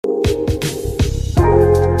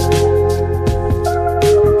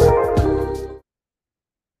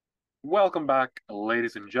Welcome back,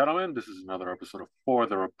 ladies and gentlemen. This is another episode of For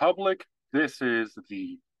the Republic. This is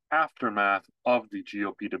the aftermath of the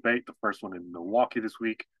GOP debate, the first one in Milwaukee this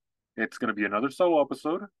week. It's going to be another solo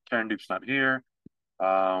episode. Karen Deep's not here.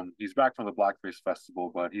 He's back from the Blackface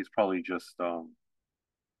Festival, but he's probably just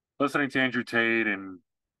listening to Andrew Tate and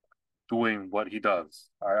doing what he does.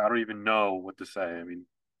 I don't even know what to say. I mean,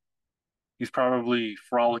 he's probably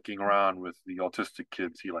frolicking around with the autistic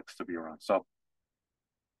kids he likes to be around. So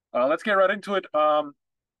let's get right into it. I'd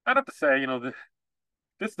have to say,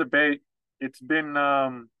 this debate, it's been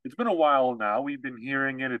a while now. We've been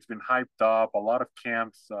hearing it. It's been hyped up. A lot of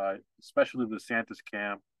camps, especially the DeSantis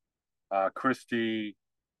camp, Christie,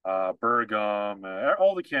 Burgum,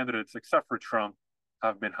 all the candidates except for Trump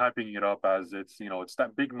have been hyping it up as it's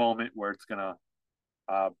that big moment where it's gonna.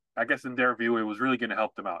 I guess in their view, it was really going to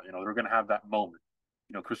help them out. They're going to have that moment.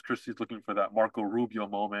 Chris Christie's looking for that Marco Rubio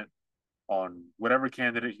moment on whatever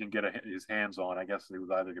candidate he can get his hands on. I guess it was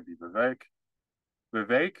either going to be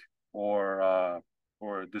Vivek or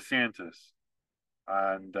DeSantis.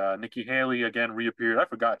 And Nikki Haley again reappeared. I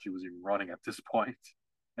forgot she was even running at this point.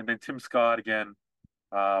 And then Tim Scott again.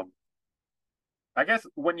 Um, I guess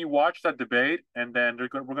when you watch that debate, and then we're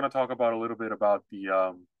going to talk about a little bit about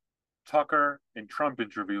the Tucker and Trump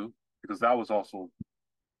interview because that was also.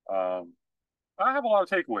 Um, I have a lot of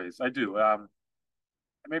takeaways. I do.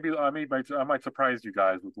 Maybe I might surprise you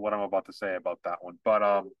guys with what I'm about to say about that one, but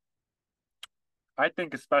I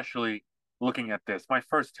think especially looking at this, my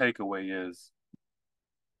first takeaway is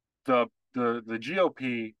the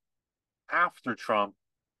GOP after Trump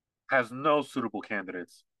has no suitable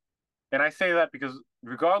candidates. And I say that because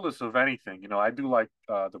regardless of anything, I do like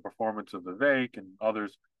the performance of Vivek and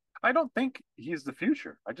others. I don't think he's the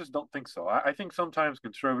future. I just don't think so. I think sometimes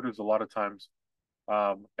conservatives, a lot of times,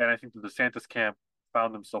 and I think the DeSantis camp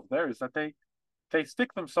found themselves there, is that they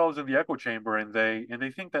stick themselves in the echo chamber and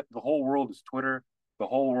they think that the whole world is Twitter, the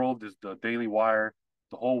whole world is the Daily Wire,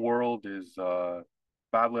 the whole world is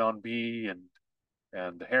Babylon B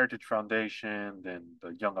and the Heritage Foundation and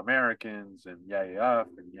the Young Americans and YAF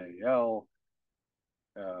and YAL,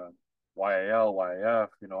 uh, YAL, YAF.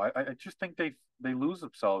 I just think they lose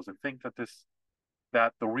themselves and think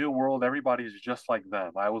that the real world everybody is just like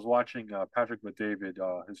them. I was watching Patrick McDavid,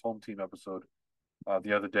 his home team episode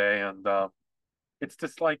the other day, and it's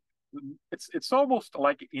just like it's almost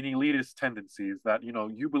like an elitist tendencies that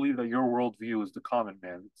you believe that your worldview is the common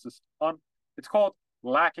man. It's called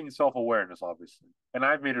lacking self-awareness, obviously. And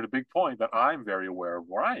I've made it a big point that I'm very aware of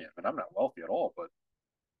where I am, and I'm not wealthy at all. But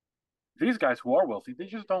these guys who are wealthy,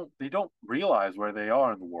 they don't realize where they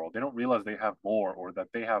are in the world. They don't realize they have more, or that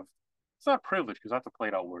they have. It's not privilege because that's a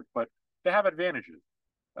played out word, but they have advantages.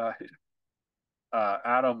 Uh,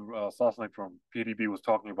 Adam Sosnick from PDB was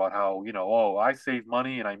talking about how, oh, I save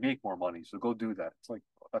money and I make more money, so go do that. It's like,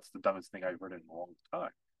 well, that's the dumbest thing I've heard in a long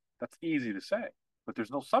time. That's easy to say, but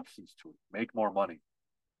there's no substance to it. Make more money.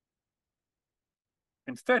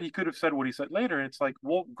 Instead, he could have said what he said later. And it's like,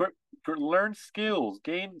 well, learn skills,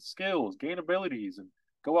 gain abilities, and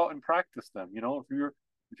go out and practice them. If you're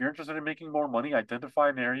interested in making more money, identify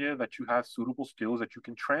an area that you have suitable skills that you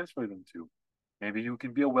can transfer them to. Maybe you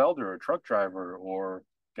can be a welder, or a truck driver, or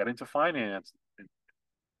get into finance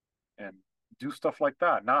and do stuff like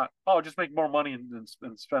that. Not, oh, just make more money and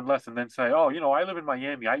spend less, and then say, oh, I live in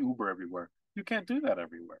Miami, I Uber everywhere. You can't do that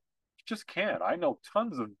everywhere. You just can't. I know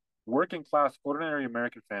tons of working class, ordinary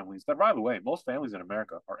American families that, by the way, most families in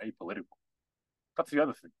America are apolitical. That's the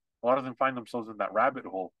other thing. A lot of them find themselves in that rabbit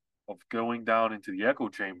hole of going down into the echo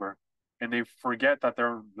chamber, and they forget that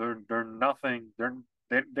they're nothing.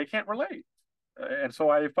 They can't relate. And so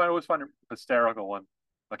always find it hysterical when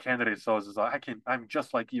a candidate says, I'm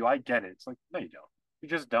just like you. I get it. It's like, no, you don't. You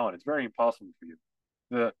just don't. It's very impossible for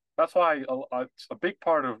you. That's why it's a big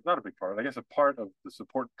part of, not a big part, I guess a part of the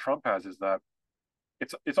support Trump has is that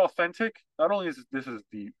it's authentic. Not only is this is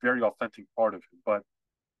the very authentic part of him, but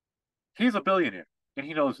he's a billionaire and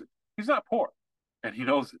he knows it. He's not poor and he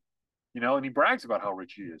knows it. And he brags about how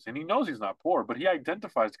rich he is, and he knows he's not poor, but he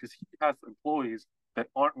identifies because he has employees that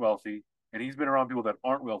aren't wealthy, and he's been around people that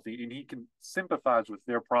aren't wealthy, and he can sympathize with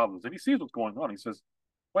their problems, and he sees what's going on. He says,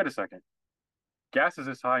 "Wait a second, gas is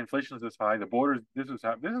this high, inflation is this high, the borders, this is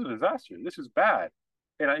a disaster, this is bad,"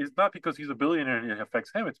 and it's not because he's a billionaire and it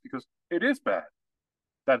affects him; it's because it is bad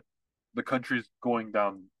that the country's going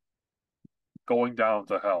down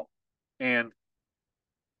to hell, and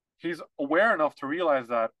he's aware enough to realize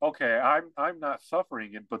that, okay, I'm not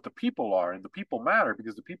suffering it, but the people are, and the people matter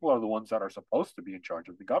because the people are the ones that are supposed to be in charge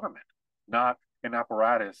of the government, not an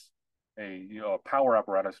apparatus, a power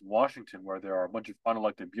apparatus in Washington where there are a bunch of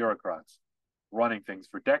unelected bureaucrats. running things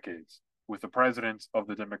for decades, with the presidents of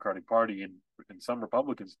the Democratic Party and some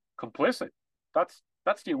Republicans complicit.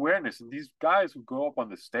 That's the awareness. And these guys who go up on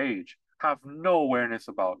the stage have no awareness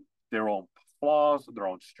about their own flaws, their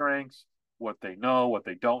own strengths, what they know, what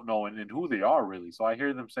they don't know, and who they are really. So I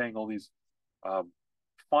hear them saying all these um,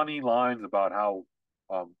 funny lines about how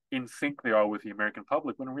in sync they are with the American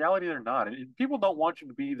public, when in reality they're not. And people don't want you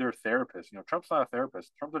to be their therapist. You know, Trump's not a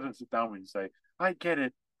therapist. Trump doesn't sit down and say, "I get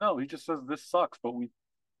it." No, he just says this sucks, but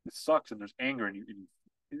it sucks, and there's anger, and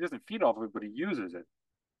he doesn't feed off of it, but he uses it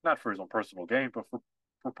not for his own personal gain, but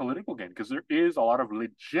for political gain, because there is a lot of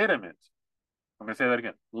legitimate. I'm going to say that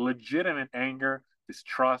again: legitimate anger,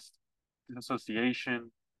 distrust,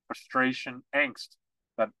 disassociation, frustration, angst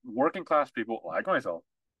that working class people like myself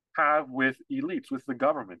have with elites, with the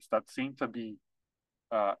governments that seem to be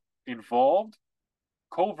uh, involved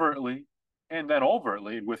covertly and then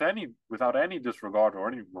overtly without any disregard or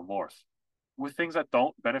any remorse with things that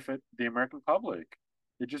don't benefit the American public.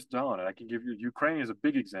 They just don't. And I can give you Ukraine is a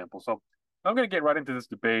big example. So I'm going to get right into this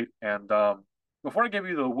debate. And before I give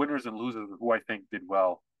you the winners and losers of who I think did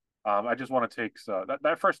well, I just want to take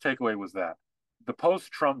that first takeaway was that the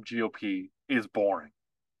post-Trump GOP is boring.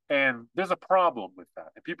 And there's a problem with that.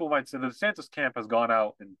 And people might say the DeSantis camp has gone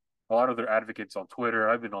out and a lot of their advocates on Twitter.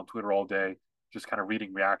 I've been on Twitter all day, just kind of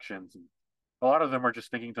reading reactions. And a lot of them are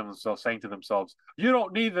just thinking to themselves, saying to themselves, you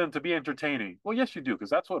don't need them to be entertaining. Well, yes, you do, because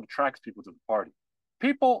that's what attracts people to the party.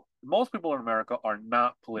 Most people in America are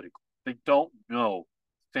not political. They don't know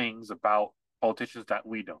things about politicians that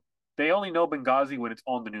we don't. They only know Benghazi when it's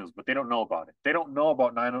on the news, but they don't know about it. They don't know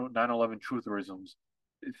about 9/11 trutherisms,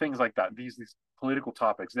 things like that. These political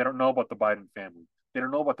topics. They don't know about the Biden family. They don't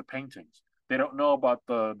know about the paintings. They don't know about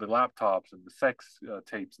the laptops and the sex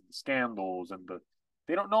tapes and the scandals and the.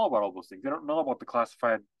 They don't know about all those things. They don't know about the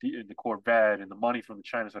classified the Corvette and the money from the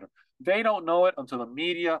China Center. They don't know it until the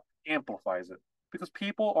media amplifies it because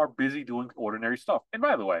people are busy doing ordinary stuff. And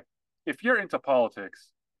by the way, if you're into politics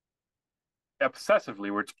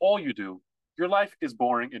obsessively, where it's all you do, your life is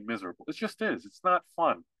boring and miserable. It just is. It's not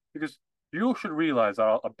fun because you should realize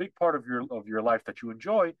that a big part of your life that you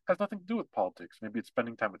enjoy has nothing to do with politics. Maybe it's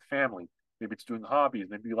spending time with family. Maybe it's doing hobbies.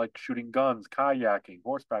 Maybe you like shooting guns, kayaking,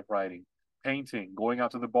 horseback riding, painting, going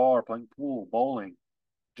out to the bar, playing pool, bowling,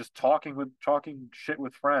 just talking shit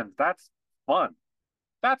with friends. That's fun.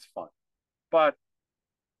 That's fun. But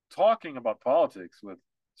talking about politics with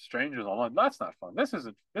strangers online, that's not fun. This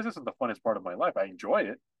isn't the funnest part of my life. I enjoy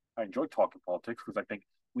it. I enjoy talking politics because I think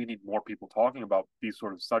we need more people talking about these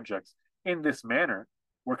sort of subjects in this manner,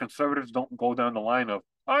 where conservatives don't go down the line of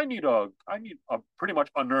I need a pretty much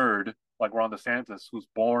a nerd like Ron DeSantis who's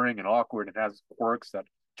boring and awkward and has quirks that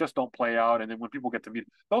just don't play out. And then when people get to meet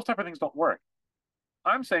those type of things don't work.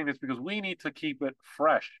 I'm saying this because we need to keep it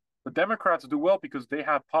fresh. The Democrats do well because they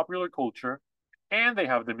have popular culture and they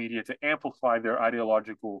have the media to amplify their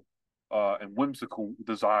ideological and whimsical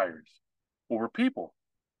desires over people.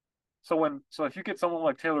 So if you get someone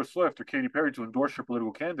like Taylor Swift or Katy Perry to endorse your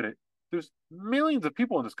political candidate, there's millions of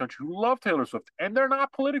people in this country who love Taylor Swift and they're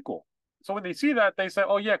not political. So when they see that, they say,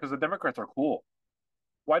 "Oh yeah, because the Democrats are cool."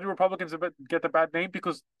 Why do Republicans get the bad name?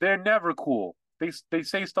 Because they're never cool. They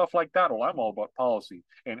say stuff like that. Oh, I'm all about policy,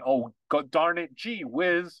 and oh, God darn it, gee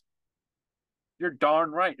whiz, you're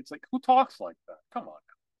darn right. It's like who talks like that? Come on.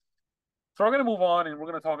 So we're going to move on, and we're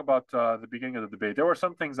going to talk about the beginning of the debate. There were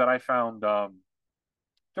some things that I found. There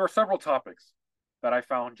were several topics that I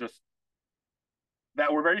found just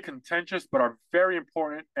that were very contentious, but are very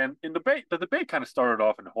important. And in debate, the debate kind of started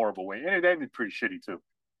off in a horrible way, and it ended pretty shitty too,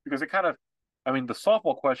 because it kind of, I mean, the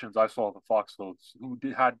softball questions I saw the Fox folks who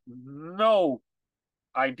had no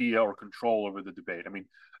idea or control over the debate. I mean,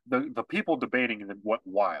 the people debating and went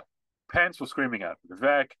wild. Pence was screaming at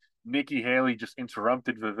Vivek. Nikki Haley just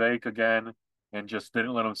interrupted Vivek again and just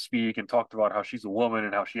didn't let him speak and talked about how she's a woman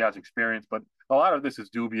and how she has experience. But a lot of this is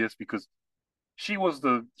dubious because she was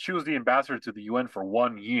the ambassador to the UN for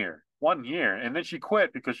 1 year, and then she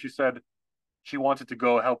quit because she said she wanted to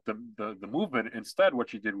go help the movement. Instead, what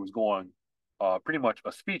she did was go on pretty much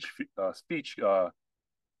a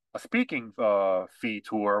speaking fee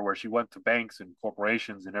tour where she went to banks and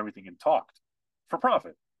corporations and everything and talked for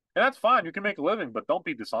profit. And that's fine. You can make a living, but don't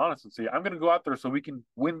be dishonest and say, I'm going to go out there so we can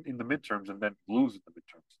win in the midterms and then lose in the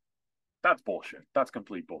midterms. That's bullshit. That's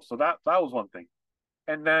complete bullshit. So that was one thing.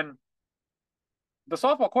 And then the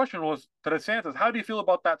softball question was to DeSantis, how do you feel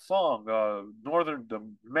about that song,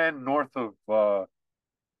 the men north of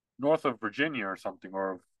Virginia or something,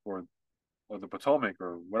 or the Potomac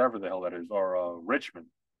or whatever the hell that is, or Richmond.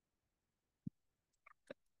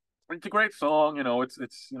 It's a great song,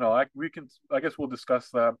 it's I guess we'll discuss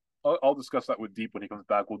that. I'll discuss that with Deep when he comes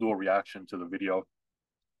back. We'll do a reaction to the video.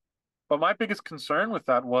 But my biggest concern with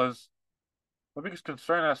that was my biggest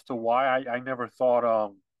concern as to why I never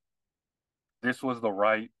thought this was the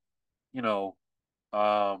right, you know,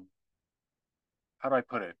 um how do I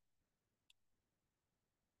put it?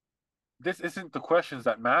 This isn't the questions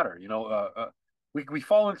that matter. We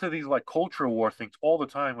fall into these like culture war things all the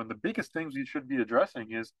time when the biggest things we should be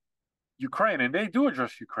addressing is Ukraine, and they do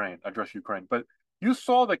address Ukraine. But you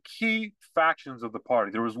saw the key factions of the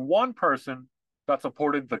party. There was one person that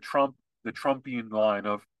supported the Trumpian line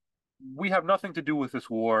of, "We have nothing to do with this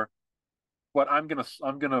war, but I'm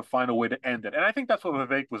gonna find a way to end it." And I think that's what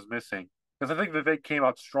Vivek was missing, because I think Vivek came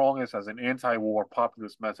out strongest as an anti-war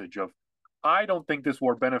populist message of, "I don't think this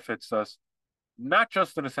war benefits us, not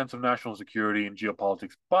just in a sense of national security and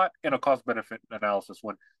geopolitics, but in a cost-benefit analysis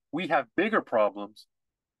when we have bigger problems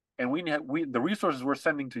and we the resources we're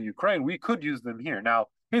sending to Ukraine, we could use them here." Now,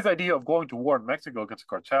 his idea of going to war in Mexico against a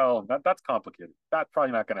cartel, and that's complicated. That's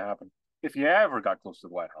probably not going to happen if he ever got close to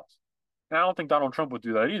the White House. And I don't think Donald Trump would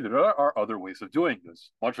do that either. There are other ways of doing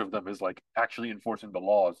this. Much of them is like actually enforcing the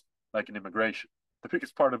laws, like in immigration. The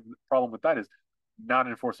biggest part of the problem with that is not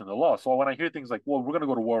enforcing the law. So when I hear things like, "Well, we're going to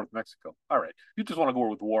go to war with Mexico," all right, you just want to go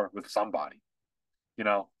with war with somebody, you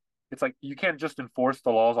know? It's like you can't just enforce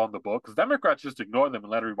the laws on the book because Democrats just ignore them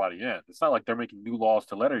and let everybody in. It's not like they're making new laws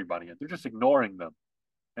to let everybody in. They're just ignoring them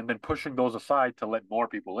and then pushing those aside to let more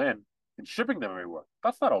people in and shipping them everywhere.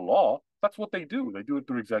 That's not a law. That's what they do. They do it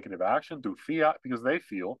through executive action, through fiat, because they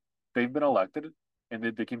feel they've been elected and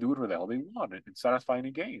they can do it where the hell they want and satisfy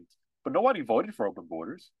any gains. But nobody voted for open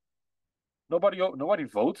borders. Nobody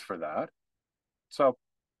votes for that. So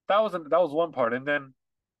that was one part. And then,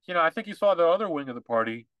 I think you saw the other wing of the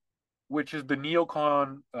party, which is the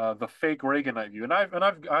neocon, the fake Reaganite view. And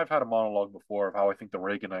I've had a monologue before of how I think the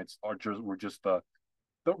Reaganites were just the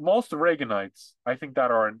most Reaganites I think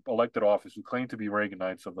that are in elected office who claim to be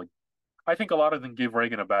Reaganites of like, I think a lot of them give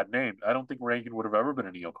Reagan a bad name. I don't think Reagan would have ever been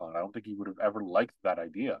a neocon. I don't think he would have ever liked that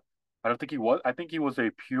idea. I don't think he was. I think he was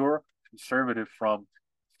a pure conservative from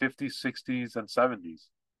 50s, 60s, and 70s.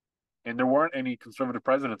 And there weren't any conservative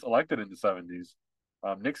presidents elected in the 70s.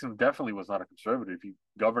 Nixon definitely was not a conservative. He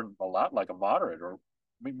governed a lot like a moderate, or I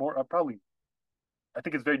mean, more probably. I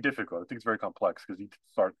think it's very difficult. I think it's very complex because he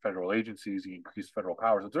started federal agencies, he increased federal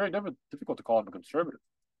powers. It's very difficult to call him a conservative.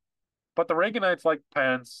 But the Reaganites like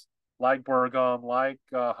Pence, like Burgum, like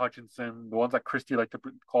Hutchinson, the ones that Christie like to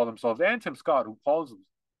call themselves, and Tim Scott, who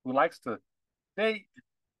likes to, they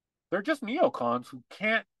they're just neocons who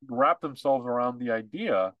can't wrap themselves around the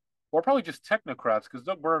idea, or probably just technocrats, because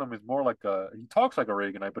Doug Burnham is more like he talks like a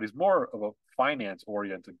Reaganite, but he's more of a finance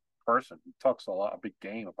oriented person. He talks a big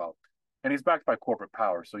game about, and he's backed by corporate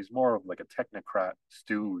power, so he's more of like a technocrat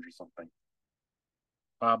stooge or something.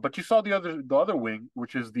 But you saw the other wing,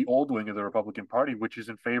 which is the old wing of the Republican Party, which is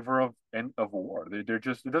in favor of war. They're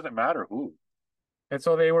just, it doesn't matter who, and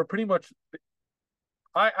so they were pretty much.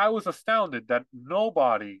 I was astounded that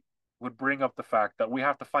nobody would bring up the fact that we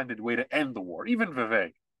have to find a way to end the war. Even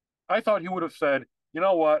Vivek, I thought he would have said, "You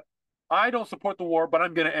know what? I don't support the war, but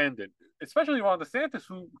I'm going to end it." Especially Ron DeSantis,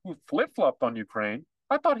 who flip flopped on Ukraine.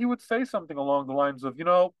 I thought he would say something along the lines of, I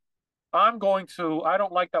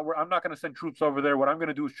don't like that. I'm not going to send troops over there. What I'm going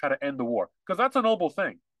to do is try to end the war. Because that's a noble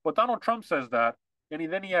thing. But Donald Trump says that,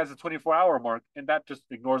 and then he has a 24-hour mark, and that just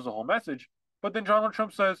ignores the whole message. But then Donald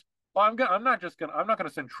Trump says, "Well, I'm not gonna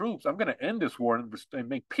send troops. I'm gonna end this war and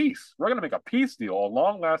make peace. We're gonna make a peace deal, a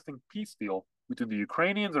long-lasting peace deal between the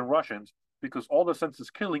Ukrainians and Russians, because all the senseless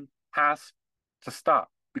killing has to stop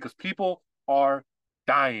because people are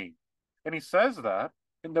dying." And he says that,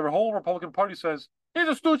 and the whole Republican Party says, "He's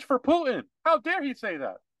a stooge for Putin. How dare he say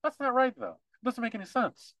that?" That's not right, though. It doesn't make any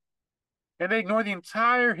sense. And they ignore the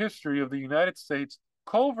entire history of the United States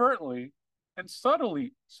covertly and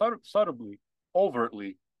subtly,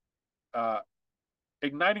 overtly, uh,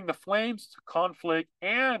 igniting the flames to conflict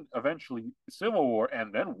and eventually civil war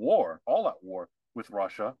and then war, all that war with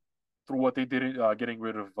Russia through what they did, getting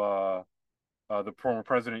rid of the former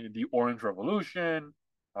president in the Orange Revolution,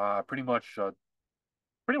 uh, pretty much uh,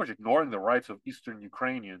 pretty much ignoring the rights of Eastern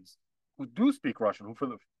Ukrainians who do speak Russian, who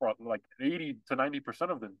for like 80 to 90%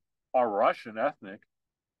 of them are Russian ethnic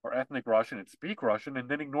or ethnic Russian and speak Russian, and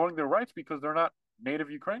then ignoring their rights because they're not native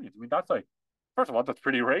Ukrainians. I mean, that's like, first of all, that's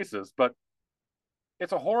pretty racist, but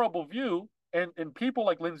it's a horrible view. And people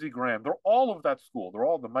like Lindsey Graham, they're all of that school. They're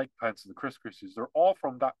all the Mike Pence, the Chris Christies. They're all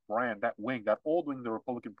from that brand, that wing, that old wing of the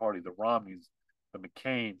Republican Party, the Romneys, the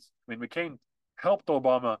McCains. I mean, McCain helped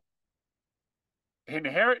Obama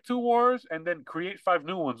inherit two wars and then create five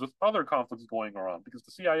new ones with other conflicts going around because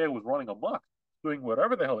the CIA was running amok. doing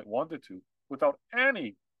whatever the hell it wanted to without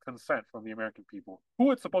any consent from the American people,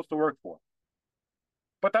 who it's supposed to work for.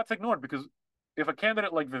 But that's ignored because if a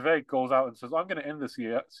candidate like Vivek goes out and says, I'm going to end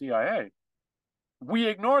the CIA, we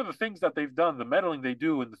ignore the things that they've done, the meddling they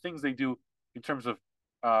do, and the things they do in terms of,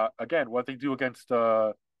 again, what they do against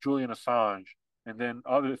Julian Assange, and then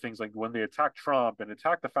other things like when they attack Trump and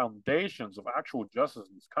attack the foundations of actual justice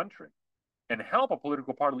in this country and help a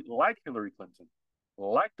political party like Hillary Clinton,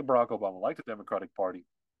 like the Barack Obama, like the Democratic Party.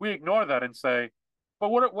 We ignore that and say, but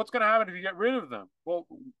what's going to happen if you get rid of them? Well,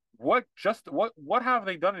 what have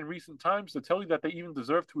they done in recent times to tell you that they even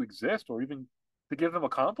deserve to exist or even to give them a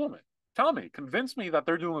compliment? Tell me, convince me that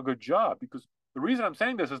they're doing a good job. Because the reason I'm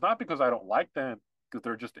saying this is not because I don't like them, because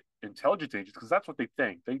they're just intelligence agents, because that's what they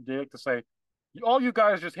think. They like to say, all you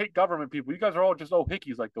guys just hate government people. You guys are all just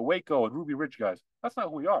hickeys like the Waco and Ruby Ridge guys. That's not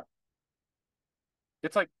who we are.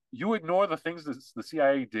 It's like you ignore the things that the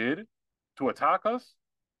CIA did to attack us.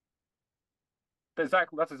 That's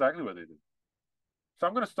exactly what they did. So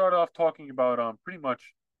I'm going to start off talking about pretty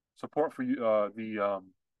much support for you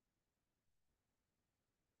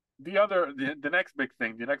the next big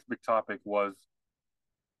thing, the next big topic was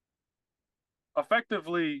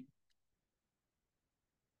effectively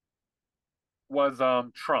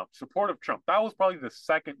Trump, support of Trump. That was probably the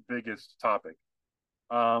second biggest topic.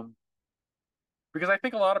 Because I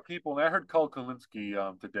think a lot of people, and I heard Kyle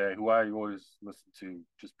Kulinski today, who I always listen to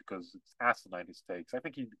just because it's asinine his takes. I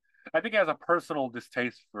think he has a personal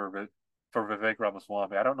distaste for Vivek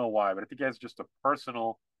Ramaswamy. I don't know why, but I think he has just a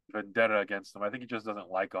personal vendetta against him. I think he just doesn't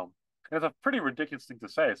like him. And it's a pretty ridiculous thing to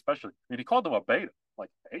say, especially. I mean, he called him a beta. Like,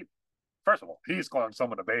 hey, first of all, he's calling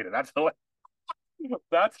someone a beta. That's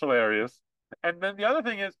hilarious. And then the other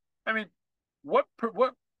thing is, I mean, what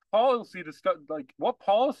policy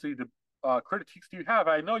critiques do you have?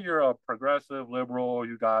 I know you're a progressive liberal.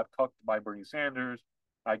 You got cucked by Bernie Sanders.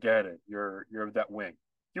 I get it. You're that wing.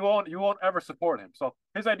 You won't ever support him. So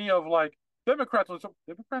his idea of like Democrats aren't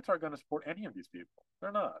going to support any of these people.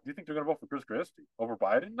 They're not. Do you think they're going to vote for Chris Christie over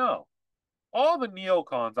Biden? No. All the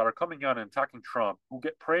neocons that are coming out and attacking Trump, who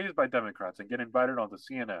get praised by Democrats and get invited onto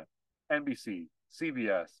CNN, NBC,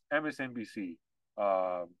 CBS, MSNBC,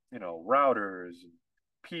 Routers,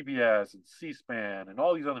 PBS, and C-SPAN, and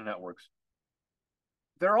all these other networks,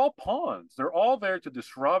 they're all pawns. They're all there to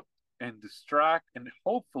disrupt and distract and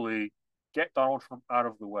hopefully get Donald Trump out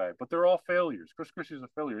of the way. But they're all failures. Chris Christie is a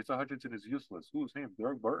failure. Asa Hutchinson is useless. Who's him?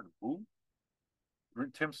 Derek Burton. Who?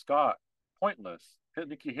 Tim Scott. Pointless.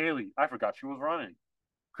 Nikki Haley. I forgot she was running.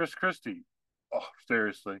 Chris Christie. Oh,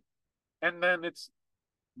 seriously. And then it's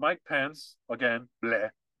Mike Pence, again,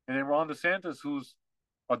 bleh. And then Ron DeSantis, who's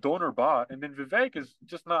a donor bot. And then Vivek is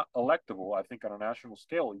just not electable, I think, on a national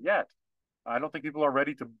scale yet. I don't think people are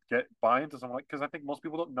ready to buy into something like, because I think most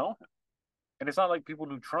people don't know him. And it's not like people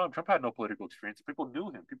knew Trump. Trump had no political experience. People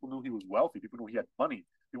knew him. People knew he was wealthy. People knew he had money.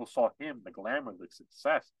 People saw him, the glamour, the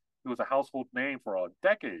success. He was a household name for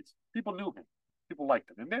decades. People knew him. People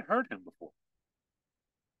liked him. And they heard him before.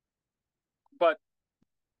 But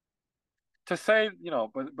to say,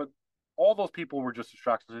 but all those people were just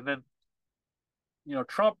distractions. And then,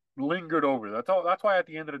 Trump lingered over. That's why at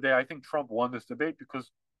the end of the day, I think Trump won this debate,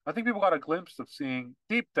 because I think people got a glimpse of seeing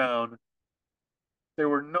deep down there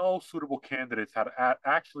were no suitable candidates that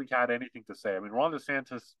actually had anything to say. I mean, Ron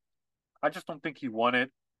DeSantis, I just don't think he won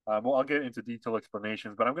it. Well, I'll get into detailed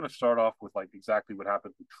explanations, but I'm going to start off with like exactly what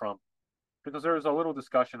happened with Trump, because there was a little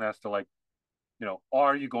discussion as to like,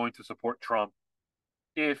 are you going to support Trump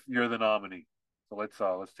if you're the nominee? So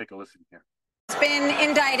let's take a listen here. He's been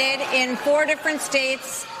indicted in 4 different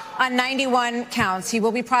states on 91 counts. He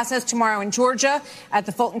will be processed tomorrow in Georgia at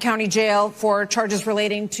the Fulton County Jail for charges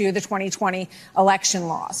relating to the 2020 election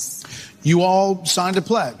loss. You all signed a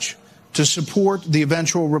pledge to support the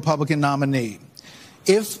eventual Republican nominee.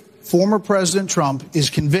 If former President Trump is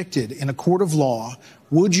convicted in a court of law,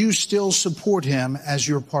 would you still support him as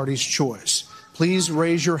your party's choice? Please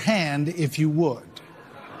raise your hand if you would.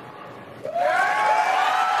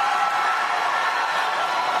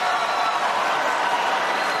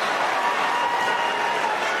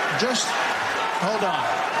 Just hold on.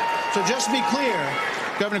 So just to be clear,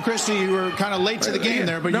 Governor Christie, you were kind of late to the game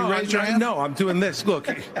there, but you raised your hand? No, I'm doing this. Look,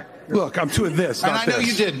 I'm doing this. And I know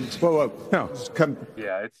you didn't. Whoa. No.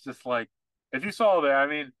 Yeah, it's just like, if you saw that, I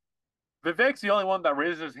mean, Vivek's the only one that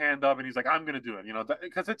raises his hand up and he's like, I'm going to do it,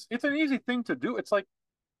 because it's an easy thing to do. It's like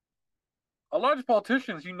a lot of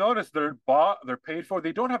politicians, you notice they're paid for.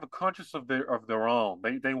 They don't have a conscience of their own.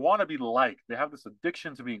 They want to be liked. They have this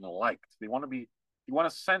addiction to being liked. You want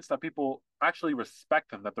to sense that people actually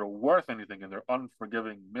respect them, that they're worth anything in their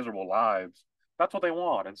unforgiving, miserable lives. That's what they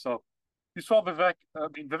want. And so You saw Vivek. I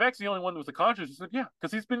mean, Vivek's the only one with the conscience. He said, yeah,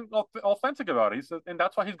 because he's been authentic about it. He said, and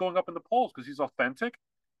that's why he's going up in the polls because he's authentic,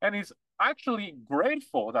 and he's actually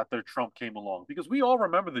grateful that their Trump came along because we all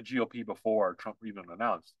remember the GOP before Trump even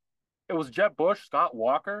announced. It was Jeb Bush, Scott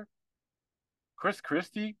Walker, Chris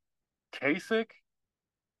Christie, Kasich,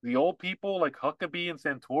 the old people like Huckabee and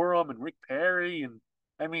Santorum and Rick Perry, and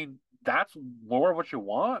I mean that's more of what you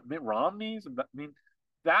want. Mitt Romney's, and I mean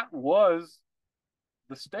that was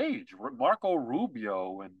the stage. Marco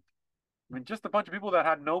Rubio, and I mean just a bunch of people that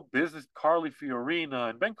had no business. Carly Fiorina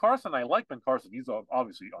and Ben Carson. I like Ben Carson. He's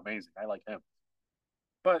obviously amazing. I like him.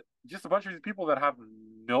 But just a bunch of these people that have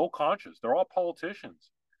no conscience. They're all politicians.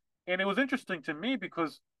 And it was interesting to me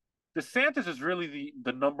because DeSantis is really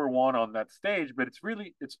the number one on that stage, but it's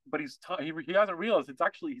really but he hasn't realized it's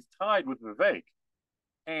actually he's tied with Vivek,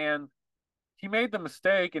 and he made the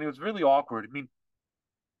mistake, and it was really awkward. I mean,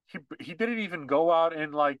 he didn't even go out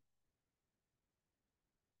and like.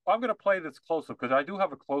 I'm gonna play this close up because I do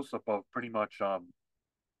have a close up of pretty much of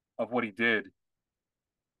what he did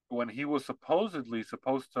when he was supposedly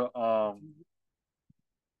supposed to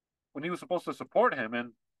when he was supposed to support him,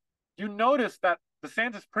 and you notice that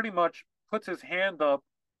DeSantis pretty much puts his hand up.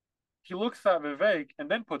 He looks at Vivek and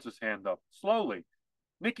then puts his hand up slowly.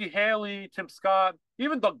 Nikki Haley, Tim Scott,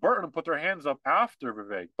 even Doug Burton put their hands up after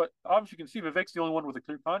Vivek. But obviously, you can see Vivek's the only one with a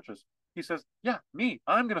clear conscience. He says, yeah, me,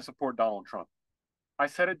 I'm going to support Donald Trump. I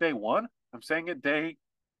said it day one. I'm saying it day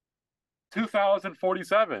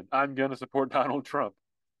 2047. I'm going to support Donald Trump.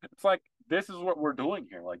 It's like, this is what we're doing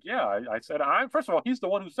here. Like, yeah, I said, first of all, he's the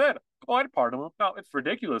one who said, oh, I'd pardon him. Now, it's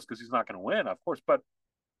ridiculous because he's not going to win, of course. But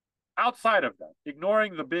outside of that,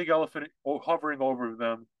 ignoring the big elephant hovering over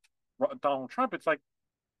them, Donald Trump, it's like,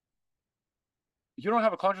 you don't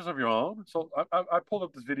have a conscience of your own. So I pulled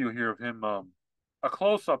up this video here of him, a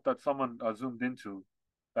close up that someone zoomed into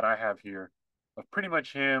that I have here of pretty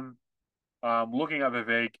much him looking at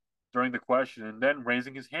Vivek during the question and then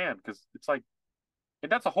raising his hand because it's like,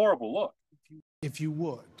 and that's a horrible look. If you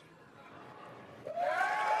would.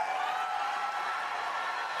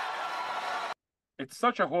 It's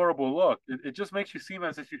such a horrible look. It just makes you seem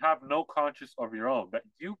as if you have no conscience of your own, that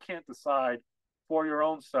you can't decide for your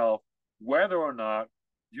own self whether or not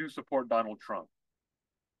you support Donald Trump.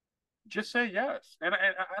 Just say yes. And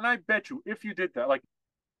I bet you if you did that, like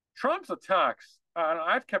Trump's attacks,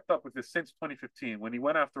 I've kept up with this since 2015 when he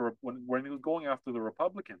went after when he was going after the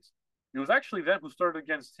Republicans. It was actually them who started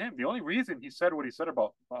against him. The only reason he said what he said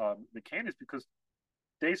about McCain is because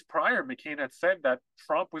days prior, McCain had said that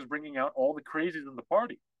Trump was bringing out all the crazies in the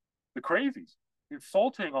party, the crazies,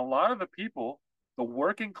 insulting a lot of the people, the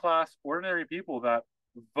working class, ordinary people that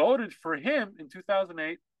voted for him in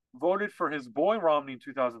 2008, voted for his boy Romney in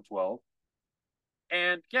 2012.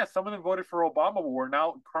 And yes, some of them voted for Obama, but we're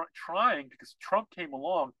now trying, because Trump came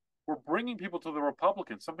along, we're bringing people to the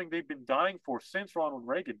Republicans, something they've been dying for since Ronald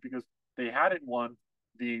Reagan, because they hadn't won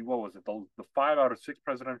what was it, the 5 out of 6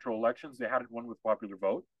 presidential elections. They hadn't won with popular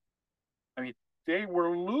vote. I mean, they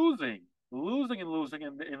were losing,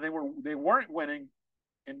 and they weren't winning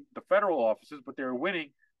in the federal offices, but they were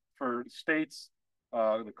winning for states,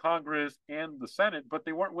 the Congress and the Senate, but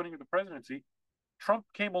they weren't winning the presidency. Trump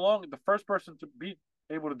came along, the first person to be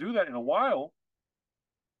able to do that in a while,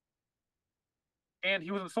 and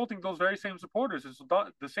he was insulting those very same supporters. And so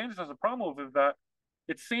DeSantis has a problem with that.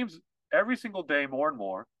 It seems every single day more and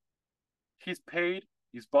more, he's paid,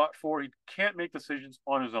 he's bought for, he can't make decisions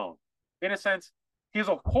on his own. In a sense, he's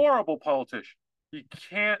a horrible politician. He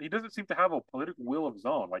doesn't seem to have a political will of his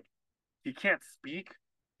own. Like, he can't speak,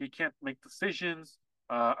 he can't make decisions.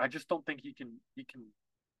 I just don't think he can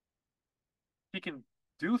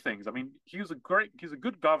do things. I mean, he's a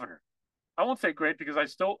good governor. I won't say great because I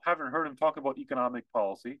still haven't heard him talk about economic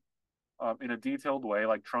policy in a detailed way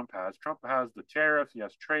like Trump has. Trump has the tariffs, he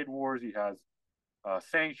has trade wars, he has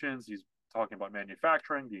sanctions, he's talking about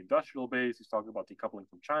manufacturing, the industrial base, he's talking about decoupling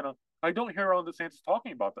from China. I don't hear Ron DeSantis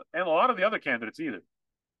talking about that, and a lot of the other candidates either.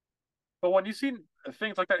 But when you see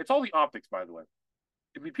things like that, it's all the optics, by the way.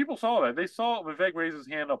 I mean, people saw that. They saw Vivek raise his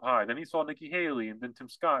hand up high. Then he saw Nikki Haley, and then Tim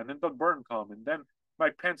Scott, and then Doug Burton come, and then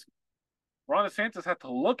Mike Pence. Ron DeSantis had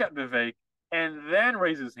to look at Vivek and then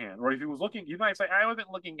raise his hand. Or if he was looking, he might say, I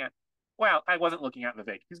wasn't looking at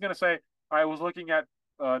Vivek. He's going to say, I was looking at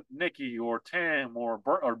Nikki or Tim or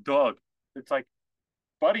Doug. It's like,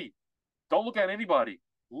 buddy, don't look at anybody.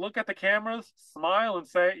 Look at the cameras, smile, and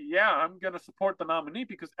say, yeah, I'm going to support the nominee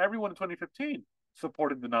because everyone in 2015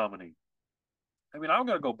 supported the nominee. I mean, I'm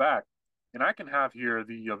going to go back, and I can have here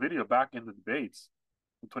the video back in the debates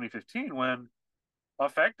in 2015 when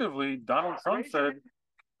effectively Donald Trump said,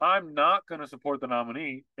 I'm not going to support the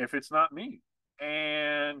nominee if it's not me.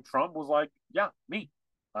 And Trump was like, yeah, me.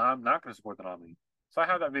 I'm not going to support the nominee. So I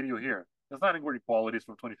have that video here. It's not Ingrid Equality. It's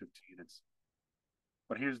from 2015.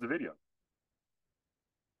 But here's the video.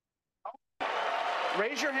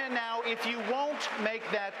 Raise your hand now if you won't make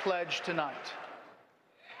that pledge tonight.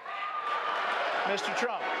 Mr.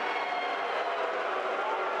 Trump.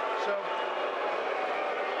 So,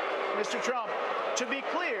 Mr. Trump, to be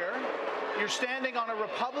clear, you're standing on a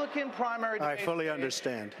Republican primary debate. I fully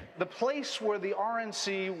understand. The place where the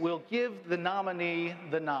RNC will give the nominee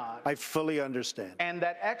the nod. I fully understand. And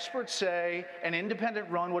that experts say an independent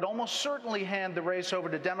run would almost certainly hand the race over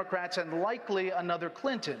to Democrats and likely another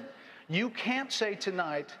Clinton. You can't say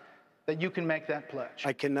tonight that you can make that pledge.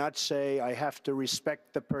 I cannot say. I have to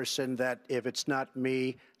respect the person that if it's not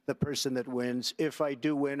me, the person that wins. If I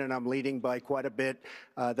do win and I'm leading by quite a bit,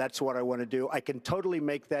 that's what I want to do. I can totally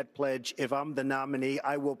make that pledge. If I'm the nominee,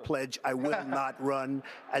 I will pledge I will not run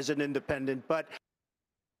as an independent.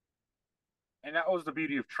 And that was the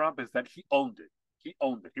beauty of Trump, is that he owned it. He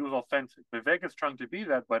owned it. He was authentic. Vivek is trying to be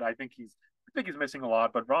that, but I think he's missing a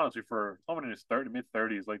lot. But honestly, for someone in his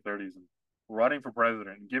mid-30s, late 30s, and running for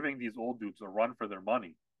president and giving these old dudes a run for their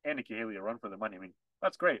money, and Nikki Haley a run for their money, I mean,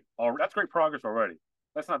 that's great. That's great progress already.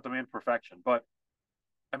 Let's not demand perfection. But,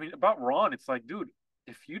 I mean, about Ron, it's like, dude,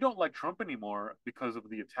 if you don't like Trump anymore because of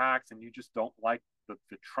the attacks and you just don't like the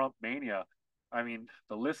Trump mania, I mean,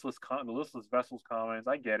 the listless vessels comments,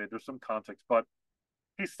 I get it. There's some context, but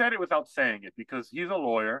he said it without saying it because he's a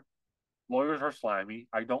lawyer. Lawyers are slimy.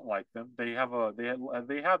 I don't like them. They have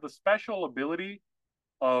the special ability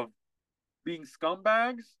of being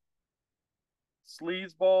scumbags,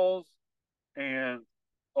 sleazeballs, and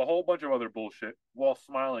a whole bunch of other bullshit while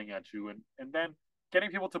smiling at you, and then getting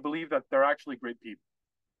people to believe that they're actually great people.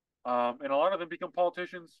 And a lot of them become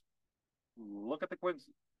politicians. Look at the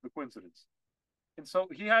coincidence. And so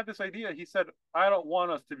he had this idea. He said, I don't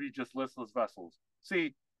want us to be just listless vessels.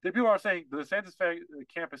 See, the people are saying, the DeSantis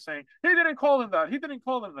camp is saying, he didn't call them that. He didn't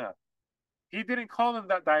call them that. He didn't call them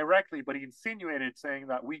that directly, but he insinuated saying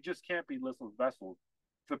that we just can't be listless vessels.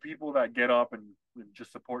 The people that get up and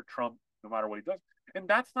just support Trump no matter what he does. And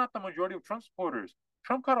that's not the majority of Trump supporters.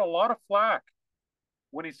 Trump got a lot of flack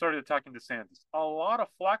when he started attacking DeSantis. A lot of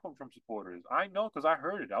flack from Trump supporters. I know because I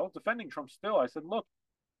heard it. I was defending Trump still. I said, look,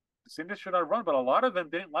 DeSantis should not run, but a lot of them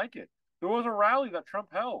didn't like it. There was a rally that Trump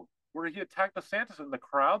held where he attacked DeSantis, and the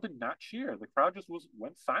crowd did not cheer. The crowd just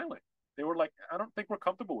went silent. They were like, I don't think we're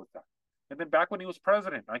comfortable with that. And then back when he was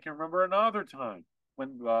president, I can remember another time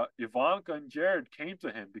when Ivanka and Jared came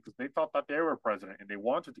to him because they thought that they were president and they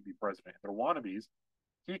wanted to be president. They're wannabes.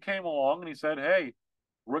 He came along and he said, hey,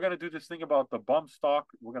 we're going to do this thing about the bump stock.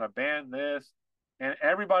 We're going to ban this. And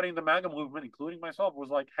everybody in the MAGA movement, including myself, was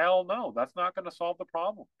like, hell no, that's not going to solve the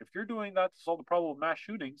problem. If you're doing that to solve the problem of mass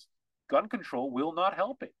shootings, gun control will not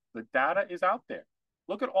help it. The data is out there.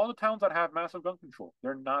 Look at all the towns that have massive gun control.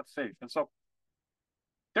 They're not safe. And so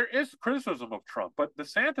there is criticism of Trump, but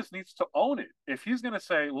DeSantis needs to own it. If he's going to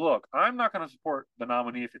say, look, I'm not going to support the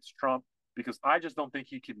nominee if it's Trump because I just don't think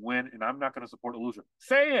he can win and I'm not going to support a loser.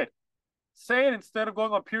 Say it. Say it instead of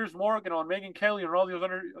going on Piers Morgan, on Megyn Kelly, and all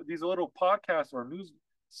these little podcasts or news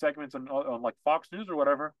segments on like Fox News or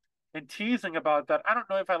whatever, and teasing about that. I don't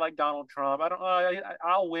know if I like Donald Trump.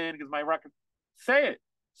 I'll win because my record. Say it.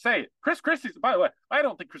 Say it. Chris Christie's, by the way, I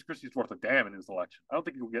don't think Chris Christie's worth a damn in this election. I don't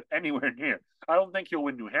think he'll get anywhere near. I don't think he'll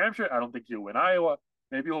win New Hampshire. I don't think he'll win Iowa.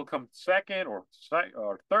 Maybe he'll come second or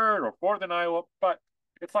third or fourth in Iowa. But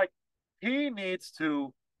it's like he needs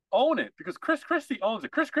to own it because Chris Christie owns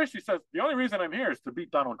it. Chris Christie says, the only reason I'm here is to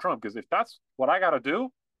beat Donald Trump because if that's what I got to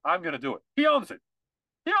do, I'm going to do it. He owns it.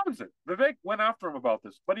 He owns it. Vivek went after him about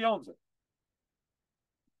this, but he owns it.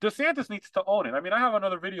 DeSantis needs to own it. I mean, I have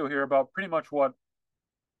another video here about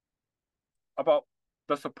about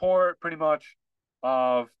the support pretty much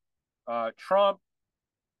of Trump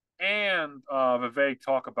and Vivek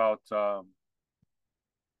talk about the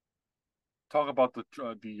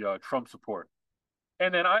Trump support.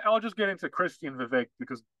 And then I'll just get into Christie and Vivek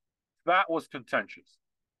because that was contentious.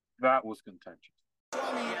 That was contentious. You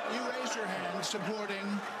raised your hand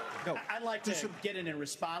supporting. No. I'd like to get in and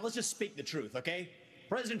respond. Let's just speak the truth, okay?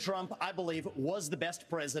 President Trump, I believe, was the best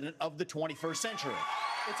president of the 21st century.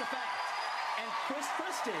 It's a fact. And Chris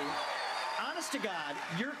Christie, honest to God,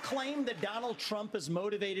 your claim that Donald Trump is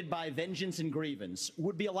motivated by vengeance and grievance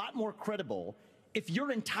would be a lot more credible if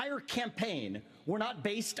your entire campaign were not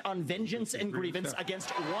based on vengeance and grievance against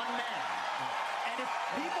one man. And if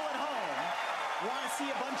people at home want to see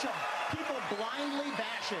a bunch of people blindly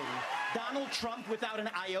bashing Donald Trump, without an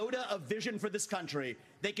iota of vision for this country,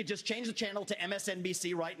 they could just change the channel to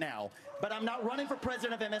MSNBC right now. But I'm not running for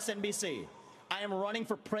president of MSNBC. I am running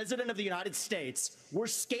for president of the United States. We're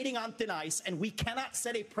skating on thin ice, and we cannot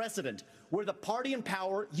set a precedent where the party in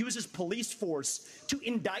power uses police force to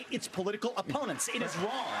indict its political opponents. It is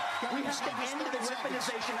wrong. We have to end the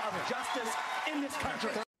weaponization of justice in this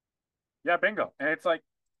country. Yeah, bingo. And it's like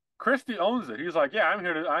Christie owns it. He's like, yeah,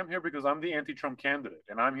 I'm here because I'm the anti-Trump candidate,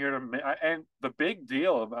 and I'm here to. And the big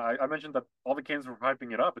deal, I mentioned that all the candidates were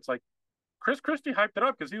hyping it up. It's like Chris Christie hyped it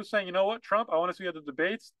up because he was saying, you know what, Trump, I want to see you at the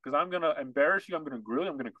debates because I'm going to embarrass you, I'm going to grill you,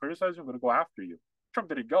 I'm going to criticize you, I'm going to go after you. Trump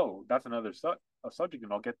didn't go. That's another subject,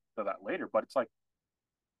 and I'll get to that later. But it's like,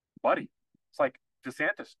 buddy, it's like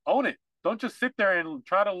DeSantis, own it. Don't just sit there and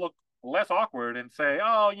try to look less awkward and say,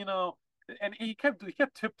 oh, you know. And he kept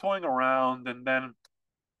tiptoeing around, and then,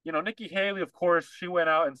 you know, Nikki Haley, of course, she went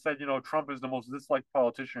out and said, you know, Trump is the most disliked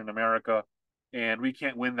politician in America, and we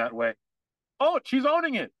can't win that way. Oh, she's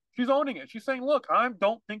owning it. She's owning it. She's saying, look, I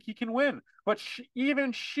don't think he can win. But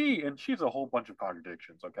even she, and she's a whole bunch of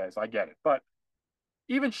contradictions, okay, so I get it. But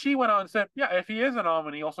even she went out and said, yeah, if he is a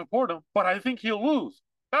nominee, I'll support him, but I think he'll lose.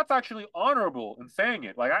 That's actually honorable in saying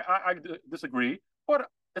it. Like, I disagree, but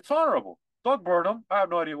it's honorable. Doug Burnham, I have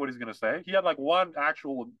no idea what he's going to say. He had like one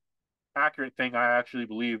actual accurate thing I actually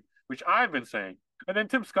believe, which I've been saying. And then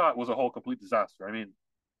Tim Scott was a whole complete disaster. I mean,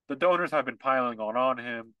 the donors have been piling on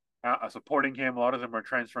him, supporting him. A lot of them are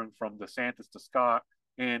transferring from DeSantis to Scott.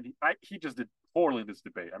 And he just did poorly in this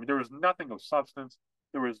debate. I mean, there was nothing of substance.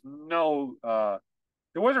 There was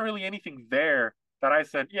there wasn't really anything there that I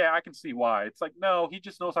said, yeah, I can see why. It's like, no, he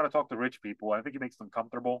just knows how to talk to rich people. I think he makes them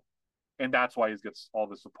comfortable. And that's why he gets all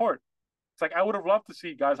the support. It's like, I would have loved to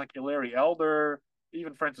see guys like Hillary Elder,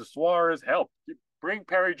 even Francis Suarez, help. Bring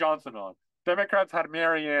Perry Johnson on. Democrats had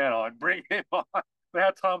Marianne on. Bring him on. They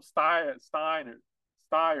had Tom Steyer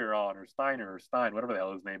on, or Steiner, or Stein, whatever the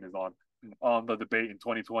hell his name is, on the debate in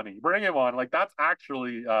 2020. Bring him on. Like, that's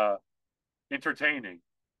actually entertaining.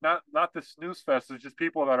 Not the snooze fest. It's just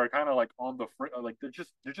people that are kind of like on the like they're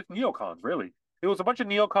just neocons, really. It was a bunch of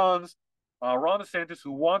neocons. Ron DeSantis,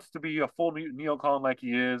 who wants to be a full neocon like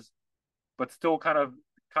he is, but still kind of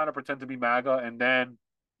pretend to be MAGA, and then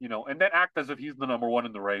act as if he's the number one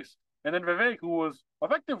in the race. And then Vivek, who was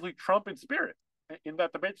effectively Trump in spirit in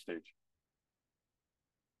that debate stage.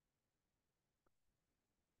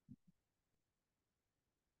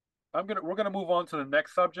 We're gonna move on to the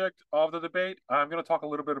next subject of the debate. I'm gonna talk a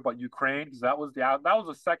little bit about Ukraine, because that was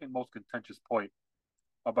the second most contentious point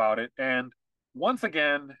about it. And once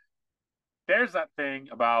again, there's that thing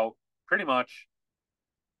about pretty much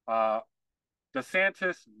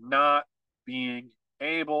DeSantis not being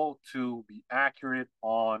able to be accurate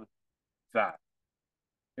on that.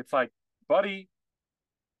 It's like, buddy,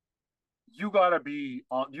 you gotta be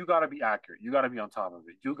accurate. You gotta be on top of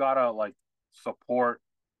it. You gotta like support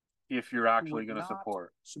if you're actually gonna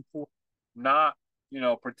support. Not,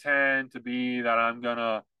 pretend to be that I'm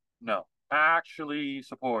gonna actually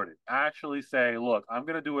support it. Actually say, look, I'm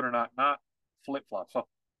gonna do it or not flip-flop. So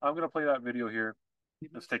I'm gonna play that video here.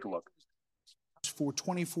 Let's take a look. For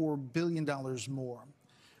 $24 billion more.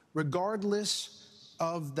 Regardless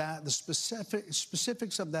of that, the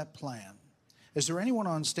specifics of that plan, is there anyone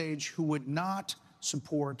on stage who would not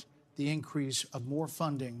support the increase of more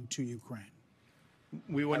funding to Ukraine?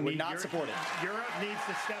 We would not support it. Europe needs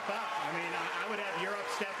to step up. I mean, I would have Europe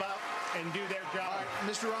step up and do their job.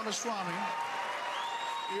 Mr. Ramaswamy,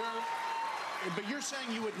 but you're saying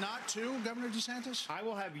you would not too, Governor DeSantis? I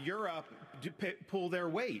will have Europe pull their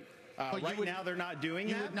weight. Right now, they're not doing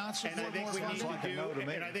that. You would not support and I think we need to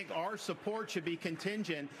do, and I think our support should be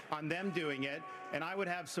contingent on them doing it. And I would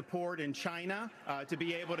have support in China to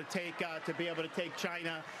be able to take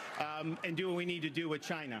China and do what we need to do with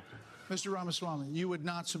China. Mr. Ramaswamy, you would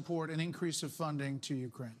not support an increase of funding to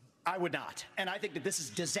Ukraine? I would not. And I think that this is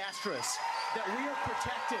disastrous, that we are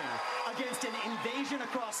protecting against an invasion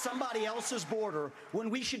across somebody else's border when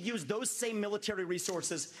we should use those same military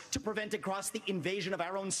resources to prevent across the invasion of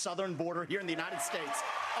our own southern border here in the United States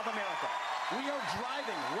of America. We are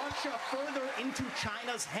driving Russia further into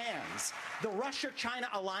China's hands. The Russia-China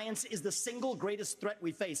alliance is the single greatest threat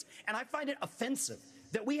we face. And I find it offensive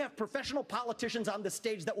that we have professional politicians on the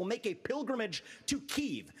stage that will make a pilgrimage to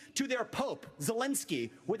Kyiv, to their Pope, Zelensky,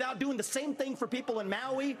 without doing the same thing for people in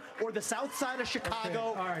Maui or the south side of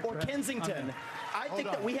Chicago or Kensington. I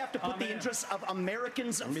think that we have to put the interests of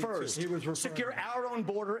Americans first, secure our own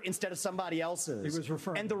border instead of somebody else's.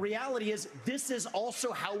 And the reality is, this is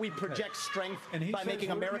also how we project strength by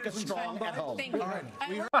making America strong at home.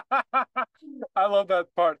 I love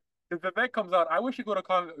that part. if Vivek comes out, I wish he could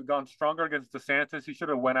have gone stronger against DeSantis. He should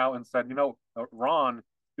have went out and said, Ron,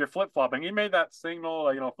 you're flip flopping. He made that signal,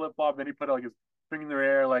 like, flip flop. Then he put like his finger in the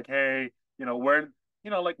air, like, hey, where,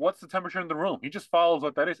 like, what's the temperature in the room? He just follows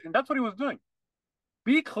what that is, and that's what he was doing.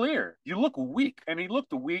 Be clear. You look weak, and he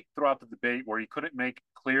looked weak throughout the debate, where he couldn't make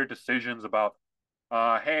clear decisions about,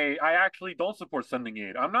 hey, I actually don't support sending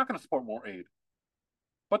aid. I'm not going to support more aid.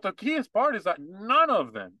 But the keyest part is that none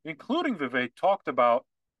of them, including Vivek, talked about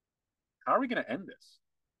how are we going to end this?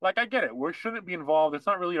 Like, I get it. We shouldn't be involved. It's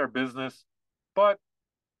not really our business. But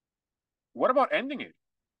what about ending it?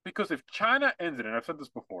 Because if China ends it, and I've said this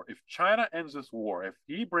before, if China ends this war, if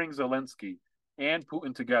he brings Zelensky and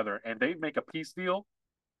Putin together and they make a peace deal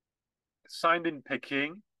signed in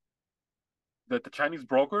Peking that the Chinese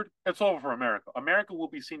brokered, it's over for America. America will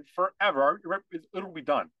be seen forever. It'll be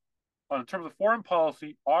done. In terms of foreign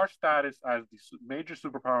policy, our status as the major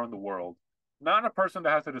superpower in the world, not a person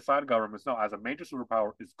that has to decide governments, no, as a major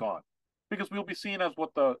superpower, is gone. Because we'll be seen as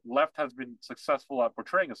what the left has been successful at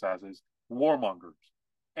portraying us as, is warmongers.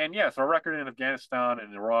 And yes, our record in Afghanistan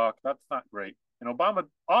and Iraq, that's not great. And Obama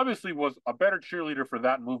obviously was a better cheerleader for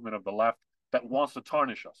that movement of the left that wants to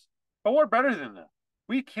tarnish us. But we're better than that.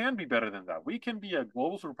 We can be better than that. We can be a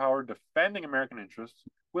global superpower defending American interests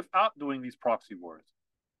without doing these proxy wars.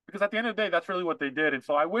 Because at the end of the day, that's really what they did. And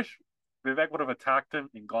so I wish Vivek would have attacked him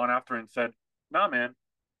and gone after him and said, nah, man,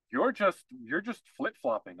 you're just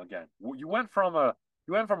flip-flopping again. You went from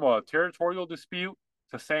a territorial dispute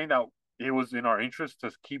to saying that it was in our interest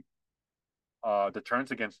to keep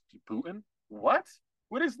deterrence against Putin. What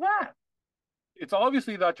is that? It's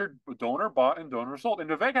obviously that you're donor bought and donor sold. And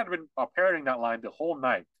Vivek had been parroting that line the whole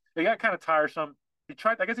night. It got kind of tiresome.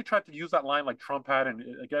 I guess he tried to use that line like Trump had, and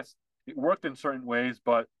I guess it worked in certain ways,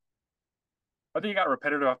 but I think he got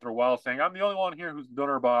repetitive after a while, saying, I'm the only one here who's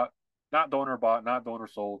donor bought, not donor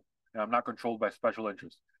sold, and I'm not controlled by special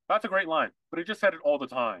interests. That's a great line, but he just said it all the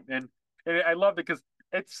time. And I loved it because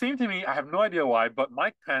it seemed to me, I have no idea why, but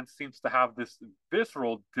Mike Pence seems to have this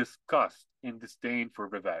visceral disgust and disdain for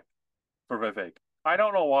Vivek. I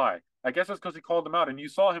don't know why. I guess it's because he called him out, and you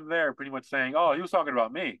saw him there pretty much saying, oh, he was talking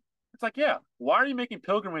about me. It's like, yeah, why are you making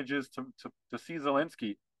pilgrimages to see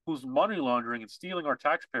Zelensky, who's money laundering and stealing our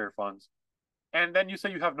taxpayer funds? And then you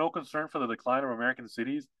say you have no concern for the decline of American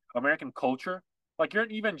cities, American culture. Like, you're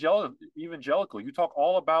an evangelical. You talk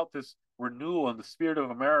all about this renewal and the spirit of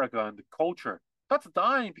America and the culture. That's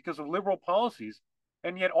dying because of liberal policies.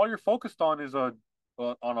 And yet all you're focused on is on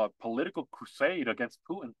a political crusade against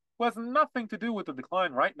Putin, who has nothing to do with the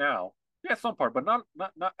decline right now. Yeah, some part, but not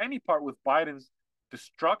any part with Biden's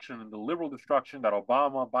destruction and the liberal destruction that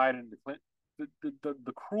Obama, Biden, the Clinton,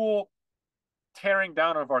 the cruel tearing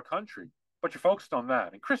down of our country. But you're focused on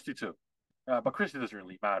that, and Christie too. But Christie doesn't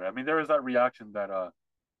really matter. I mean, there is that reaction that I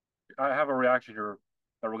have a reaction here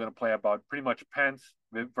that we're going to play about pretty much Pence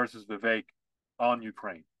versus Vivek on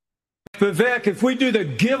Ukraine. Vivek, if we do the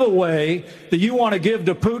giveaway that you want to give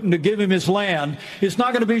to Putin to give him his land, it's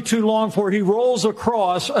not going to be too long before he rolls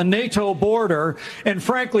across a NATO border, and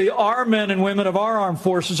frankly, our men and women of our armed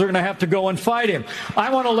forces are going to have to go and fight him.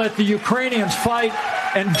 I want to let the Ukrainians fight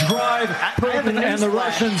and drive Putin and the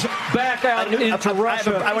Russians back out into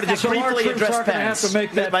Russia. I want to just briefly address Pence,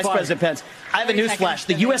 Vice President Pence. I have a newsflash.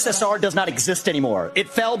 The USSR does not exist anymore. It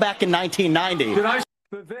fell back in 1990.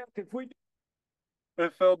 Vivek, if we...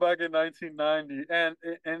 It fell back in 1990, and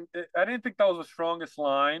I didn't think that was the strongest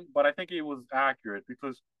line, but I think it was accurate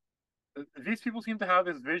because these people seem to have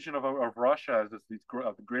this vision of Russia as the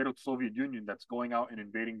great Soviet Union that's going out and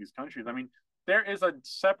invading these countries. I mean, there is a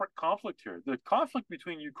separate conflict here. The conflict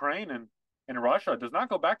between Ukraine and Russia does not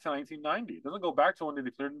go back to 1990. It doesn't go back to when they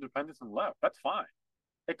declared independence and left. That's fine.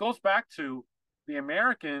 It goes back to the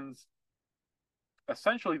Americans,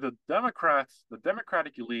 essentially the Democrats, the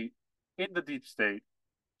Democratic elite in the deep state,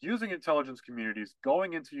 using intelligence communities,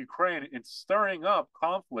 going into Ukraine and stirring up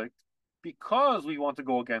conflict because we want to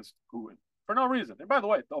go against Putin for no reason. And by the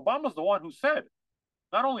way, Obama's the one who said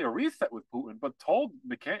not only a reset with Putin, but told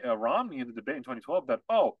Romney in the debate in 2012 that,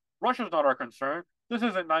 oh, Russia's not our concern. This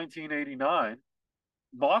isn't 1989,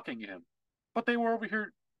 mocking him. But they were over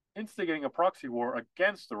here instigating a proxy war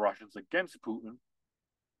against the Russians, against Putin,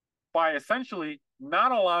 by essentially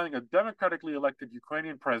not allowing a democratically elected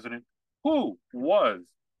Ukrainian president who was,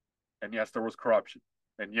 and yes, there was corruption,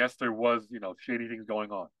 and yes, there was, shady things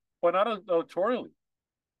going on, but not electorally.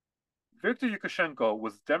 Viktor Yushchenko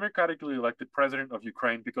was democratically elected president of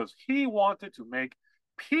Ukraine because he wanted to make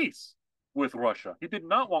peace with Russia. He did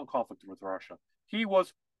not want conflict with Russia. He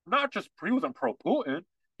was he wasn't pro-Putin,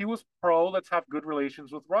 he was pro, let's have good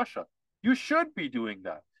relations with Russia. You should be doing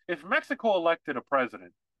that. If Mexico elected a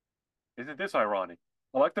president Isn't this ironic?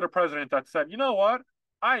 Elected a president that said, you know what?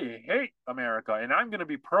 I hate America and I'm going to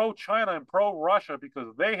be pro China and pro Russia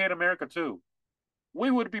because they hate America too.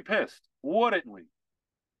 We would be pissed, wouldn't we?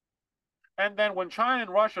 And then when China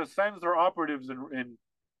and Russia sends their operatives in,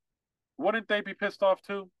 wouldn't they be pissed off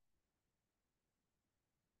too?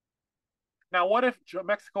 Now, what if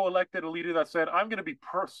Mexico elected a leader that said, I'm going to be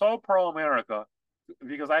so pro America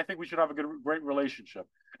because I think we should have a great relationship.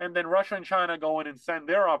 And then Russia and China go in and send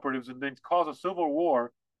their operatives and then cause a civil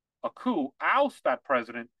war, a coup, oust that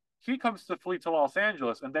president. He comes to flee to Los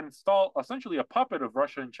Angeles and then install essentially a puppet of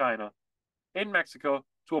Russia and China in Mexico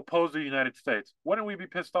to oppose the United States. Wouldn't we be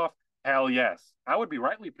pissed off? Hell yes. I would be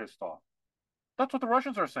rightly pissed off. That's what the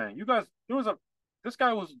Russians are saying. You guys, this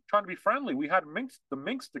guy was trying to be friendly. We had the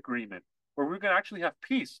Minsk agreement where we can actually have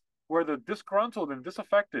peace, where the disgruntled and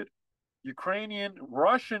disaffected Ukrainian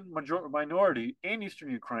Russian minority in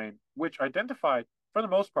eastern Ukraine, which identify, for the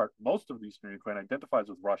most part, most of eastern Ukraine identifies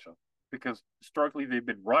with Russia because historically they've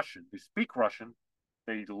been Russian. They speak Russian,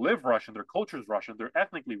 they live Russian, their culture is Russian, they're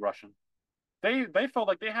ethnically Russian. They felt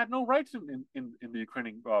like they had no rights in the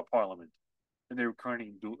Ukrainian parliament, in the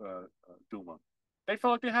Ukrainian Duma. They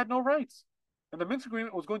felt like they had no rights. And the Minsk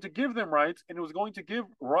agreement was going to give them rights, and it was going to give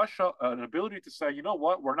Russia an ability to say, you know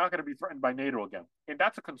what, we're not going to be threatened by NATO again. And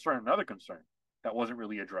that's a concern, another concern that wasn't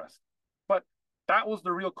really addressed. But that was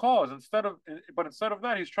the real cause. Instead of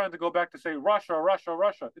that, he's trying to go back to say Russia, Russia,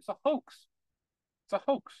 Russia. It's a hoax. It's a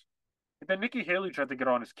hoax. And then Nikki Haley tried to get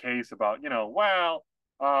on his case about,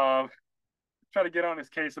 try to get on his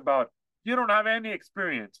case about you don't have any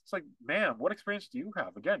experience. It's like, ma'am, what experience do you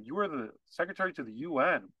have? Again, you were the secretary to the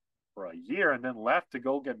UN for a year and then left to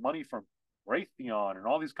go get money from Raytheon and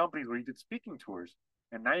all these companies where you did speaking tours.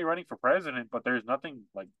 And now you're running for president, but there's nothing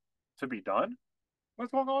like to be done.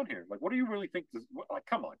 What's going on here? Like, what do you really think? Like,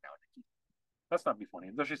 come on now, Nikki. Let's not be funny.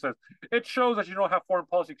 And then she says, it shows that you don't have foreign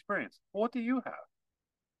policy experience. Well, what do you have?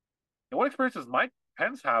 And what experience does Mike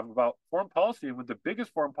Pence have about foreign policy when the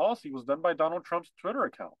biggest foreign policy was done by Donald Trump's Twitter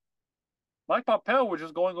account? Mike Pompeo was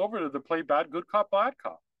just going over to play good cop, bad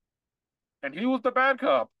cop. And he was the bad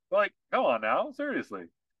cop. Like, come on now, seriously.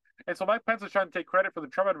 And so Mike Pence is trying to take credit for the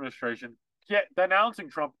Trump administration, yet denouncing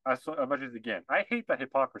Trump as much as he can. I hate that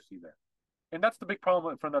hypocrisy there. And that's the big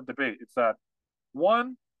problem from that debate. It's that,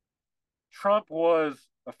 one, Trump was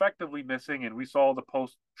effectively missing, and we saw the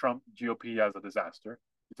post-Trump GOP as a disaster.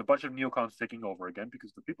 It's a bunch of neocons taking over again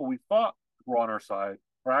because the people we thought were on our side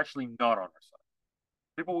are actually not on our side.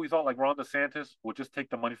 People we thought like Ron DeSantis will just take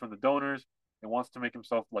the money from the donors and wants to make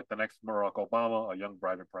himself like the next Barack Obama, a young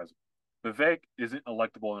private president. Vivek isn't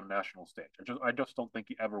electable on a national stage. I just don't think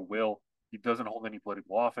he ever will. He doesn't hold any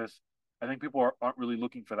political office. I think people aren't really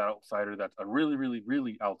looking for that outsider that's a really, really,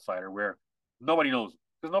 really outsider where nobody knows him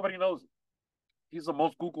because nobody knows him. He's one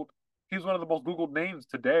of the most Googled names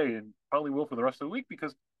today and probably will for the rest of the week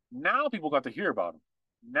because now people got to hear about him.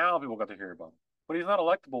 But he's not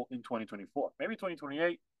electable in 2024. Maybe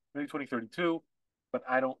 2028, maybe 2032, but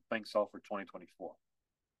I don't think so for 2024.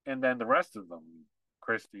 And then the rest of them,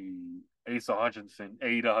 Christie, Ada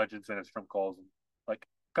Hutchinson, as Trump calls him, like,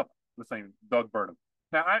 come on, let's say Doug Burnham.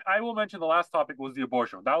 Now, I will mention the last topic was the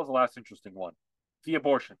abortion. That was the last interesting one. The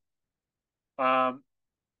abortion. Now,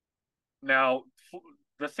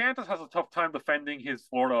 DeSantis has a tough time defending his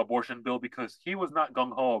Florida abortion bill because he was not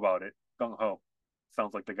gung-ho about it. Gung-ho.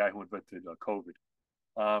 Sounds like the guy who invented COVID.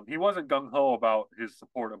 He wasn't gung-ho about his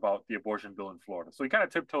support about the abortion bill in Florida. So he kind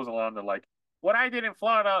of tiptoes along the like, what I did in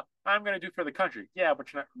Florida, I'm going to do for the country. Yeah,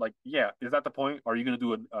 but you're not like, yeah, is that the point? Are you going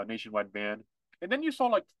to do a nationwide ban? And then you saw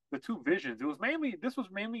like the two visions. This was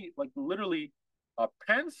mainly like literally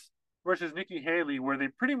Pence versus Nikki Haley, where they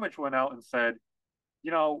pretty much went out and said,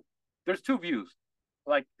 there's two views.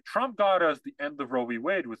 Like Trump got us the end of Roe v.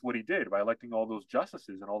 Wade with what he did by electing all those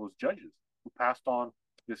justices and all those judges who passed on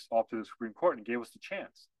this off to the Supreme Court and gave us the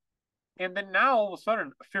chance. And then now all of a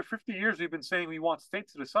sudden, for 50 years, we've been saying we want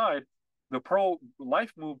states to decide. The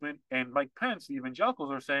pro-life movement and Mike Pence, the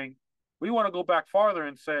evangelicals, are saying we want to go back farther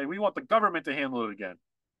and say we want the government to handle it again.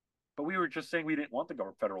 But we were just saying we didn't want the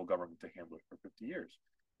federal government to handle it for 50 years.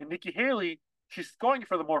 And Nikki Haley, she's going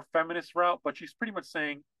for the more feminist route, but she's pretty much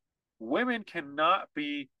saying women cannot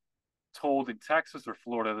be told in Texas or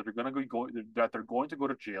Florida that they're going to go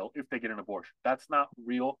to jail if they get an abortion. That's not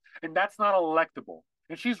real, and that's not electable.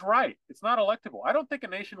 And she's right. It's not electable. I don't think a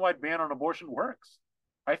nationwide ban on abortion works.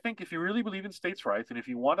 I think if you really believe in states' rights and if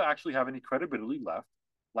you want to actually have any credibility left,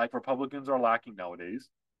 like Republicans are lacking nowadays,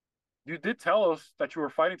 you did tell us that you were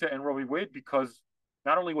fighting to end Roe v. Wade because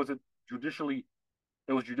not only was it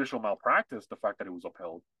judicial malpractice, the fact that it was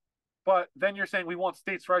upheld, but then you're saying we want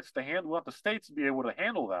states' rights we want the states to be able to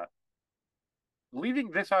handle that.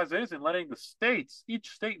 leaving this as is and letting the states, each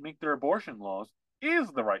state, make their abortion laws is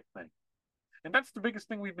the right thing. And that's the biggest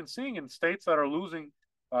thing we've been seeing in states that are losing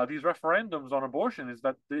these referendums on abortion, is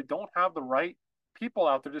that they don't have the right people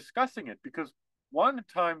out there discussing it. Because one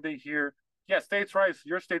time they hear, yeah, states' rights,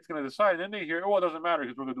 your state's going to decide, and then they hear, oh, it doesn't matter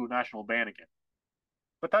because we're going to do a national ban again.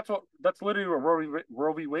 But that's literally what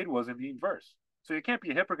Roe v. Wade was in the inverse. So you can't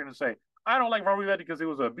be a hypocrite and say, I don't like Roe v. Wade because it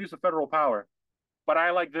was an abuse of federal power, but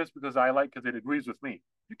I like this because it agrees with me.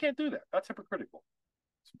 You can't do that. That's hypocritical.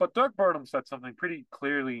 But Doug Burnham said something pretty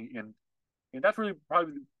clearly, and that's really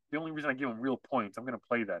probably the only reason I give him real points. I'm going to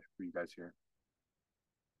play that for you guys here.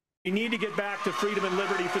 We need to get back to freedom and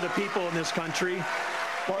liberty for the people in this country.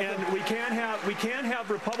 And we can't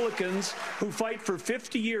have Republicans who fight for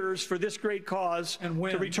 50 years for this great cause and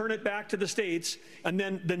to return it back to the states, and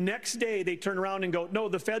then the next day they turn around and go, no,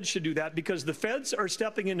 the feds should do that, because the feds are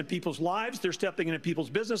stepping into people's lives, they're stepping into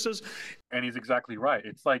people's businesses. And he's exactly right.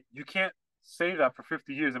 It's like, you can't say that for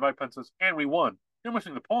 50 years and Mike Pence says, and we won. You're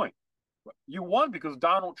missing the point. You won because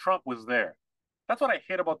Donald Trump was there. That's what I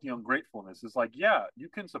hate about the ungratefulness. It's like, yeah, you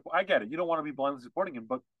can support, I get it. You don't want to be blindly supporting him,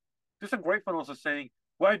 but this ungratefulness is saying,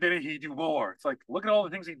 why didn't he do more? It's like, look at all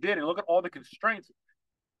the things he did and look at all the constraints.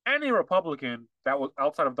 Any Republican that was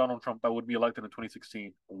outside of Donald Trump that would be elected in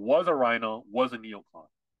 2016 was a rhino, was a neocon.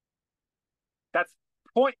 That's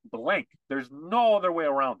point blank. There's no other way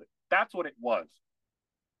around it. That's what it was.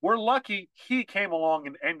 We're lucky he came along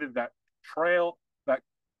and ended that trail, that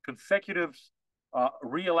consecutive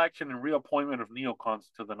re-election and reappointment of neocons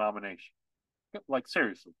to the nomination. Like,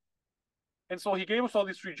 seriously. And so he gave us all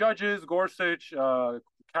these three judges, Gorsuch,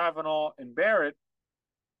 Kavanaugh, and Barrett,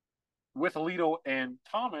 with Alito and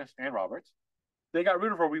Thomas and Roberts. They got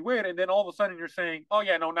rid of Roe v. Wade, and then all of a sudden you're saying, oh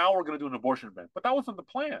yeah, no, now we're going to do an abortion ban. But that wasn't the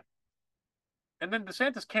plan. And then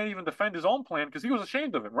DeSantis can't even defend his own plan because he was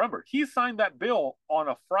ashamed of it. Remember, he signed that bill on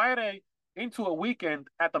a Friday into a weekend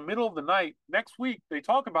at the middle of the night. Next week, they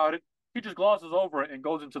talk about it. He just glosses over it and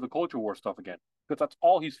goes into the culture war stuff again, because that's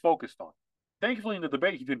all he's focused on. Thankfully, in the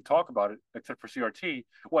debate, he didn't talk about it, except for CRT,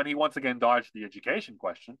 when he once again dodged the education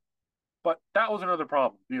question. But that was another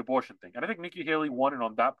problem, the abortion thing. And I think Nikki Haley won it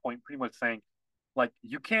on that point, pretty much saying, like,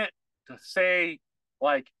 you can't say,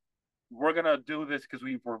 like, we're going to do this because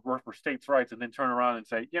we were for states' rights, and then turn around and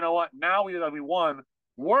say, you know what, now that we won,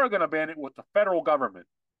 we're going to ban it with the federal government.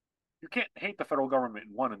 You can't hate the federal government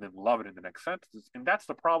in one and then love it in the next sentence. And that's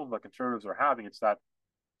the problem that conservatives are having. It's that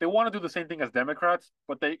they want to do the same thing as Democrats,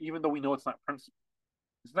 but even though we know it's not principle,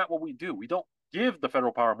 it's not what we do. We don't give the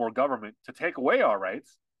federal power more government to take away our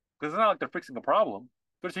rights, because it's not like they're fixing a problem.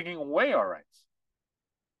 They're taking away our rights.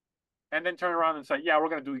 And then turn around and say, yeah, we're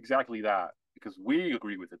going to do exactly that because we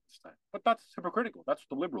agree with it this time. But that's hypocritical. That's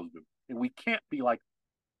what the liberals do. And we can't be like that.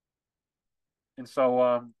 And so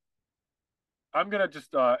I'm going to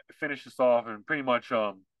just finish this off and pretty much,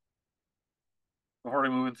 before we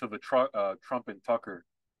move into the Trump and Tucker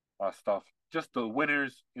stuff, just the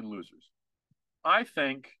winners and losers. I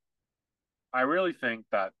really think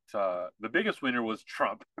that the biggest winner was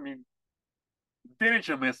Trump. I mean, didn't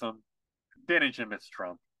you miss him? Didn't you miss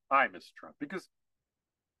Trump? I miss Trump because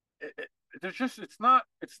it's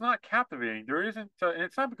not captivating. There isn't, and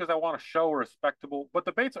it's not because I want to show respectable, but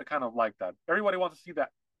debates are kind of like that. Everybody wants to see that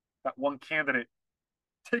one candidate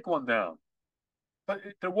take one down, but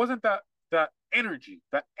there wasn't that energy.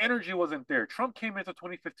 That energy wasn't there. Trump came into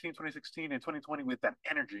 2015, 2016, and 2020 with that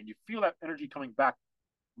energy, and you feel that energy coming back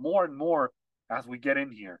more and more as we get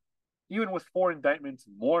in here. Even with 4 indictments,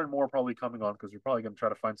 more and more probably coming on, because we're probably going to try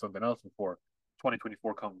to find something else before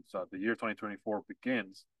 2024 comes. The year 2024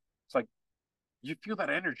 begins. It's like you feel that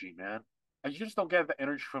energy, man. And you just don't get the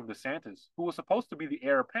energy from DeSantis, who was supposed to be the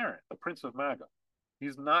heir apparent, the Prince of MAGA.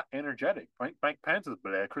 He's not energetic. Mike Pence is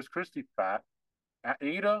bad. Chris Christie fat.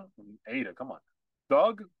 Ada, come on.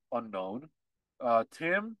 Doug, unknown.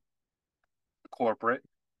 Tim, corporate.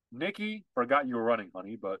 Nikki, forgot you were running,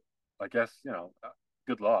 honey, but I guess,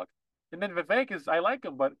 good luck. And then Vivek I like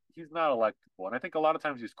him, but he's not electable. And I think a lot of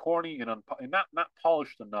times he's corny and not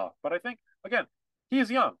polished enough. But I think, again, he is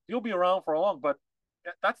young. He'll be around for a long, but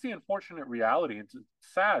that's the unfortunate reality. It's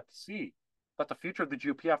sad to see that the future of the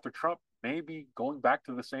GOP after Trump may be going back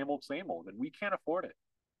to the same old, and we can't afford it.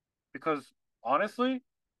 Because honestly,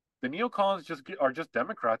 the neocons are just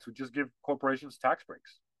Democrats who just give corporations tax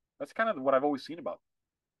breaks. That's kind of what I've always seen about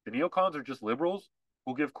them. The neocons are just liberals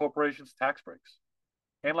who give corporations tax breaks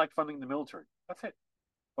and like funding the military. That's it.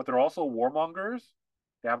 But they're also warmongers.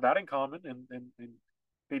 They have that in common, and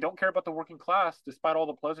they don't care about the working class, despite all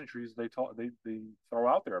the pleasantries they throw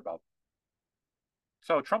out there about them.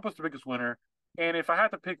 So Trump was the biggest winner. And if I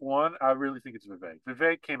had to pick one, I really think it's Vivek.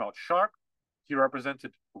 Vivek came out sharp. He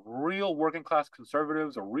represented real working class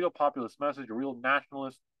conservatives, a real populist message, a real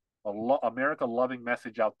nationalist, America loving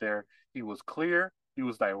message out there. He was clear, he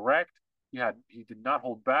was direct, he did not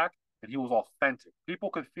hold back, and he was authentic. People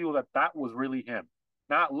could feel that that was really him,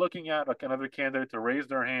 not looking at like another candidate to raise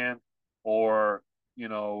their hand or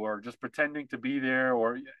or just pretending to be there.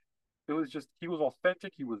 Or it was just he was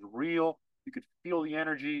authentic, he was real. You could feel the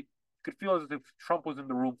energy. You could feel as if Trump was in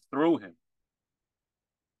the room through him.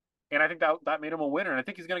 And I think that made him a winner. And I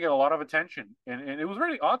think he's going to get a lot of attention. And it was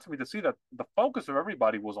really odd to me to see that the focus of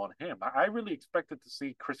everybody was on him. I really expected to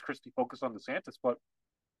see Chris Christie focus on DeSantis, but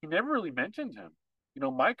he never really mentioned him.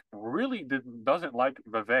 Mike really doesn't like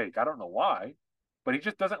Vivek. I don't know why, but he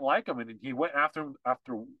just doesn't like him. And he went after him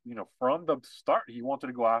from the start. He wanted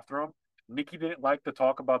to go after him. Nikki didn't like to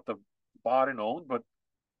talk about the bought and owned, but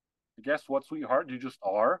guess what, sweetheart? You just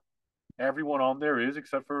are. Everyone on there is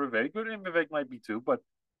except for Vivek. And Vivek might be too, but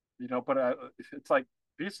it's like,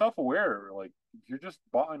 be self-aware. Like, you're just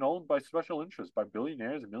bought and owned by special interests, by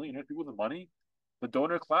billionaires and millionaires, people with money, the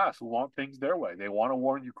donor class who want things their way. They want a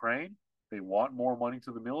war in Ukraine. They want more money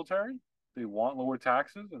to the military. They want lower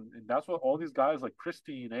taxes. And that's what all these guys like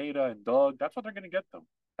Christie and Ada and Doug, that's what they're going to get them.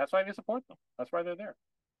 That's why they support them. That's why they're there.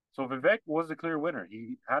 So Vivek was the clear winner.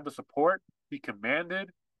 He had the support. He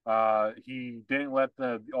commanded. He didn't let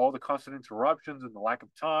all the constant interruptions and the lack of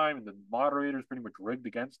time and the moderators pretty much rigged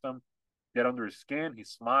against him get under his skin. He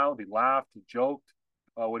smiled, he laughed, he joked.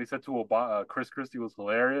 What he said to Chris Christie was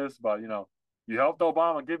hilarious. But you helped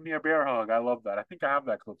Obama, give me a bear hug. I love that. I think I have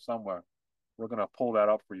that clip somewhere. We're gonna pull that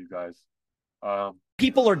up for you guys.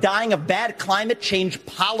 People are dying of bad climate change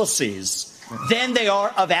policies than they are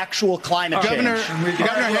of actual climate change. Governor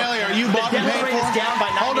Haley, are you bought and paid for? Down by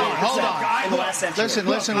Hold on. in the last century.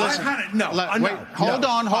 Listen. Hold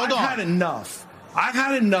on. I've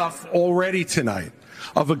had enough already tonight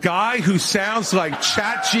of a guy who sounds like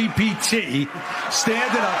ChatGPT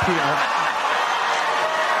standing up here.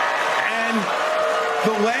 And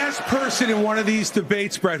the last person in one of these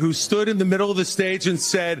debates, Brett, who stood in the middle of the stage and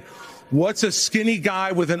said, "What's a skinny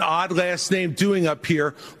guy with an odd last name doing up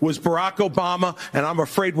here?" was Barack Obama, and I'm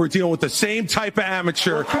afraid we're dealing with the same type of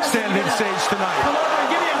amateur standing on stage tonight. Come over and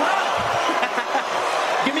give me a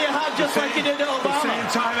hug. Give me a hug just like you did to Obama. The same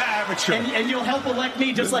type of amateur. And you'll help elect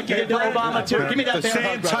me just like you did to Obama, too. Give me that the bear same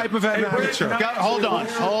hug, type of amateur. Hold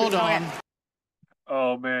on.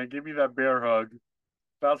 Oh, man, give me that bear hug.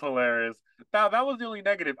 That's hilarious. Now, that was the only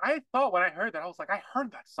negative. I thought when I heard that, I was like, I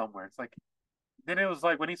heard that somewhere. It's like, then it was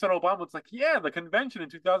like when he said Obama, it's like, yeah, the convention in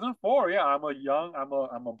 2004. Yeah, I'm a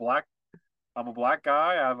black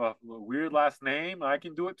guy. I have a weird last name. I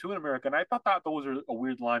can do it too in America. And I thought that was a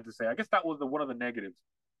weird line to say. I guess that was one of the negatives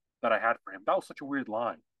that I had for him. That was such a weird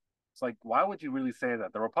line. It's like, why would you really say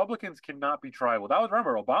that? The Republicans cannot be tribal. That was,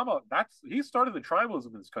 remember, Obama, he started the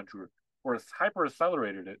tribalism in this country, or hyper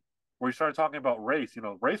accelerated it, where he started talking about race.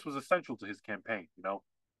 Race was essential to his campaign.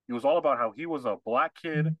 He was all about how he was a black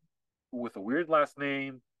kid with a weird last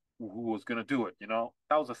name who was going to do it.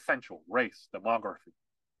 That was essential. Race, demography.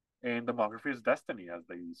 And demography is destiny, as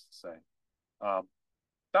they used to say.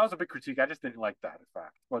 That was a big critique. I just didn't like that, in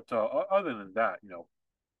fact. But other than that,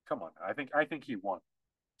 come on. I think he won.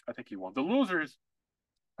 The losers,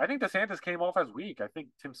 I think DeSantis came off as weak. I think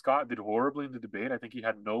Tim Scott did horribly in the debate. I think he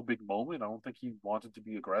had no big moment. I don't think he wanted to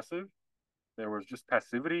be aggressive. There was just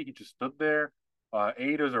passivity. He just stood there.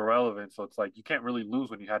 Ada is irrelevant, so it's like you can't really lose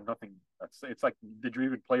when you had nothing. It's like, did you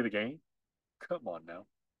even play the game? Come on now.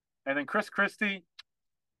 And then Chris Christie,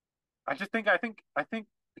 I think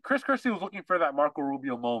Chris Christie was looking for that Marco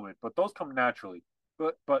Rubio moment, but those come naturally.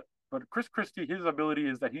 But Chris Christie, his ability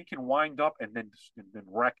is that he can wind up and then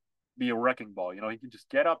be a wrecking ball. He can just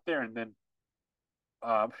get up there and then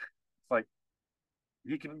it's like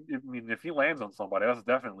he can. I mean, if he lands on somebody, that's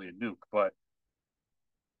definitely a nuke. But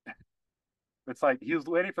it's like he was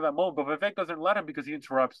waiting for that moment, but Vivek doesn't let him because he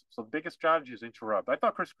interrupts. So the biggest strategy is interrupt. I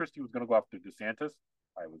thought Chris Christie was going to go after DeSantis.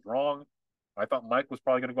 I was wrong. I thought Mike was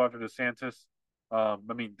probably going to go after DeSantis.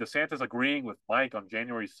 DeSantis agreeing with Mike on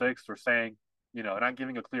January 6th or saying, not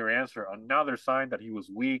giving a clear answer. Another sign that he was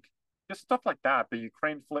weak. Just stuff like that. The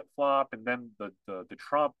Ukraine flip-flop, and then the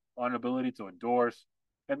Trump inability to endorse,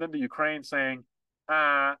 and then the Ukraine saying,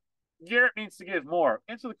 Garrett needs to give more.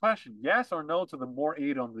 Answer the question, yes or no to the more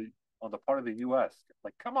aid on the part of the U.S.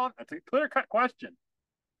 Like, come on, it's a clear-cut question.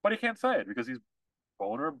 But he can't say it because he's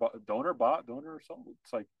donor sold.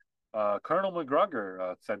 It's like Colonel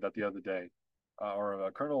McGregor said that the other day, or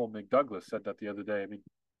Colonel McDouglas said that the other day.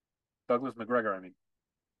 Douglas McGregor,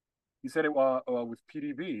 he said it with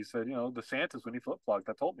PDB. He said, DeSantis, when he flip-flopped,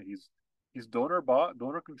 that told me he's donor bought,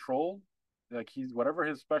 donor controlled, like he's whatever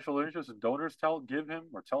his special interests and donors give him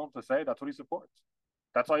or tell him to say, that's what he supports.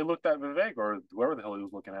 That's why he looked at Vivek or whoever the hell he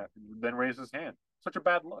was looking at, and then raised his hand. Such a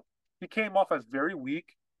bad look. He came off as very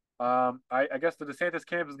weak. I guess the DeSantis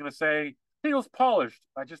camp is going to say he was polished.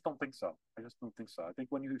 I just don't think so. I just don't think so. I think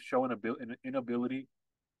when you show an inability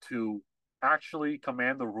to actually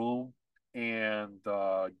command the room and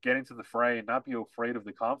get into the fray and not be afraid of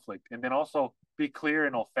the conflict, and then also be clear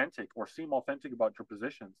and authentic or seem authentic about your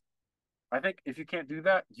positions. I think if you can't do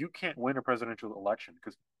that, you can't win a presidential election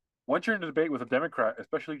because once you're in a debate with a Democrat,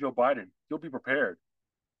 especially Joe Biden, you'll be prepared.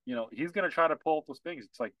 He's going to try to pull up those things.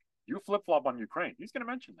 It's like you flip flop on Ukraine. He's going to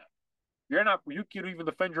mention that. You're not. You could even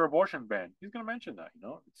defend your abortion ban. He's going to mention that.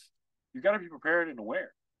 You got to be prepared and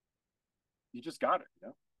aware. You just got it.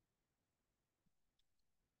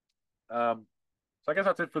 So I guess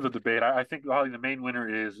that's it for the debate. I think probably the main winner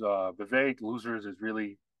is Vivek. Losers is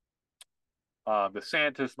really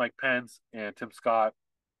DeSantis, Mike Pence, and Tim Scott.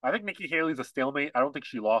 I think Nikki Haley's a stalemate. I don't think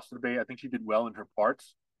she lost the debate. I think she did well in her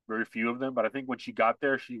parts, very few of them. But I think when she got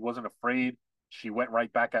there, she wasn't afraid. She went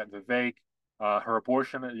right back at Vivek. Her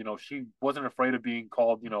abortion, she wasn't afraid of being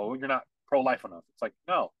called, you're not pro-life enough. It's like,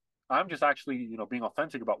 no, I'm just actually, being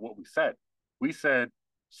authentic about what we said. We said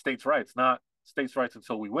states' rights, not states' rights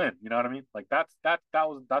until we win. You know what I mean? Like that's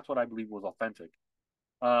what I believe was authentic.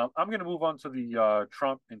 I'm going to move on to the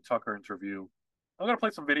Trump and Tucker interview. I'm going to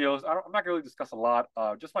play some videos. I'm not going to really discuss a lot.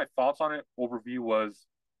 Just my thoughts on it. Overview was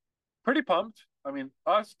pretty pumped. I mean,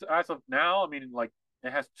 us as of now, like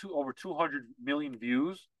it has over 200 million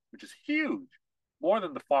views, which is huge, more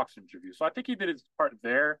than the Fox interview. So I think he did his part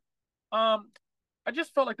there. I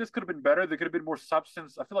just felt like this could have been better. There could have been more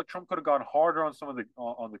substance. I feel like Trump could have gone harder on some of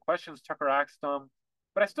the questions Tucker asked him,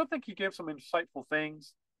 but I still think he gave some insightful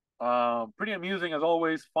things. Pretty amusing as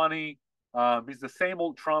always, funny. He's the same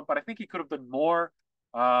old Trump, but I think he could have done more.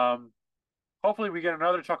 Hopefully, we get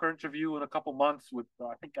another Tucker interview in a couple months with.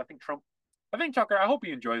 I think Trump. I think Tucker. I hope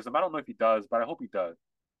he enjoys them. I don't know if he does, but I hope he does.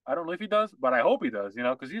 I don't know if he does, but I hope he does.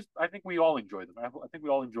 Because I think we all enjoy them. I think we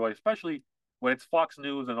all enjoy, especially when it's Fox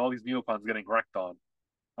News and all these neocons getting wrecked on.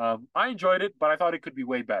 I enjoyed it, but I thought it could be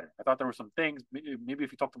way better. I thought there were some things. Maybe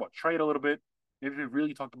if he talked about trade a little bit, maybe if he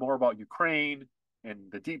really talked more about Ukraine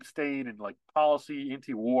and the deep state and like policy,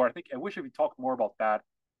 anti-war. I wish if he talked more about that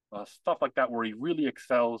stuff like that, where he really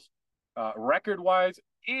excels record-wise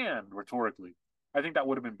and rhetorically. I think that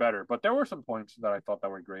would have been better. But there were some points that I thought that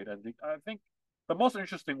were great. I think the most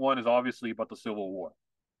interesting one is obviously about the Civil War.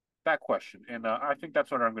 That question, and I think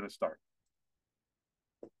that's where I'm going to start.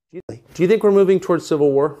 Do you think we're moving towards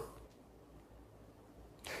civil war?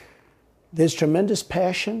 There's tremendous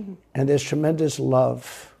passion and there's tremendous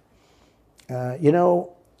love.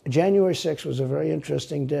 January 6th was a very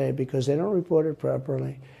interesting day because they don't report it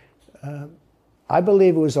properly. I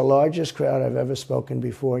believe it was the largest crowd I've ever spoken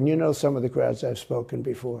before. And some of the crowds I've spoken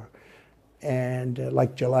before. And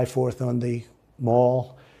like July 4th on the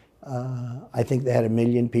mall, I think they had 1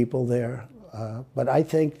 million people there. But I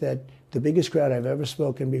think that the biggest crowd I've ever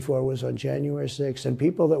spoken before was on January 6th. And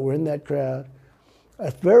people that were in that crowd,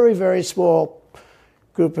 a very, very small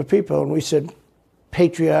group of people, and we said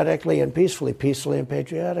patriotically and peacefully and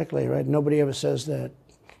patriotically, right? Nobody ever says that.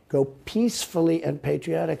 Go peacefully and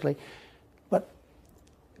patriotically. But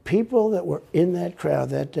people that were in that crowd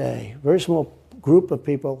that day, very small group of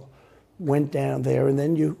people went down there, and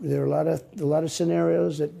then there are a lot of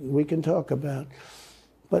scenarios that we can talk about.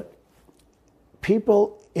 But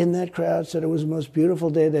people in that crowd said it was the most beautiful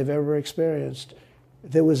day they've ever experienced.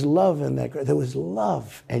 There was love in that crowd. There was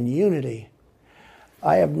love and unity.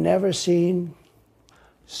 I have never seen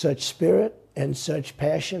such spirit and such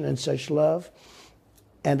passion and such love.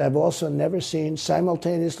 And I've also never seen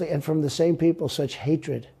simultaneously and from the same people such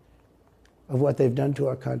hatred of what they've done to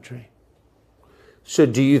our country. So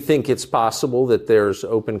do you think it's possible that there's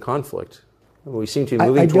open conflict? We seem to be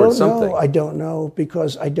moving towards something. I don't know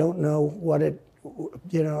because I don't know what it,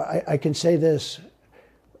 I can say this.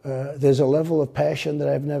 There's a level of passion that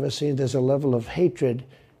I've never seen. There's a level of hatred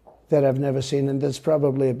that I've never seen, and that's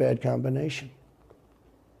probably a bad combination.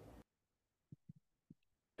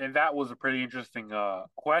 And that was a pretty interesting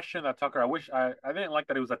question that Tucker, I didn't like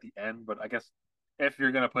that it was at the end, but I guess if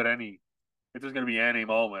there's going to be any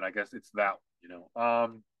moment, I guess it's that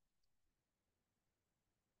one,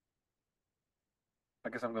 I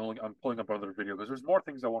guess I'm pulling up another video because there's more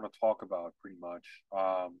things I want to talk about pretty much.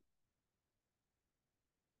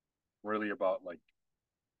 Really about like,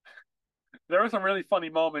 there were some really funny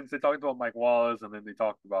moments. They talked about Mike Wallace and then they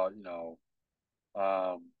talked about,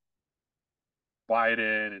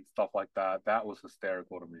 Biden and stuff like that. That was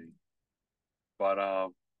hysterical to me. But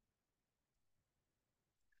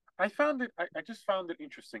I just found it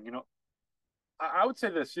interesting. I would say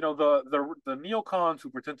this, the neocons who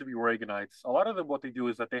pretend to be Reaganites, a lot of them, what they do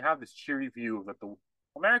is that they have this cheery view that the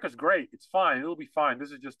America's great, it's fine, it'll be fine.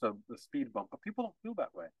 This is just a speed bump, but people don't feel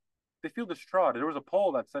that way. They feel distraught. There was a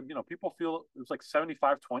poll that said, people feel it was like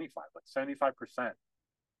 75-25, like 75%.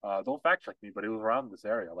 Don't fact check me, but it was around this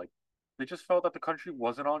area. Like they just felt that the country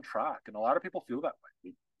wasn't on track, and a lot of people feel that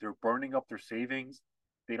way. They're burning up their savings.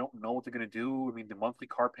 They don't know what they're gonna do. I mean, the monthly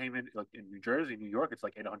car payment, like in New Jersey, New York, it's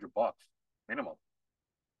like $800 minimum.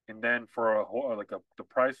 And then for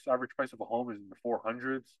the average price of a home is in the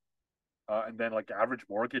 400s. And then like average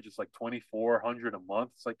mortgage is like 2,400 a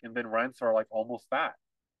month. It's like, and then rents are like almost that.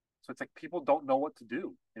 So it's like people don't know what to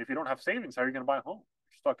do. And if you don't have savings, how are you going to buy a home?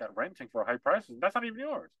 You're stuck at renting for high prices. And that's not even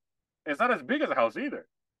yours. It's not as big as a house either.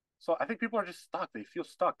 So I think people are just stuck. They feel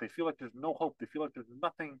stuck. They feel like there's no hope. They feel like there's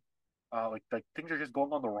nothing. Like things are just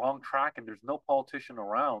going on the wrong track, and there's no politician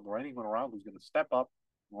around or anyone around who's going to step up,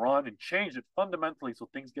 run, and change it fundamentally so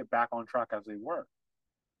things get back on track as they were.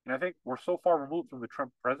 And I think we're so far removed from the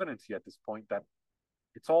Trump presidency at this point that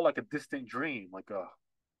it's all like a distant dream, like a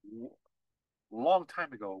long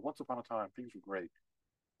time ago. Once upon a time, things were great,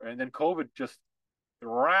 and then COVID just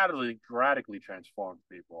radically transformed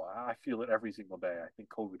people. I feel it every single day. I think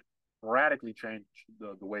COVID radically changed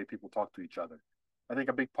the way people talk to each other. I think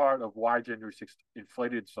a big part of why January 6th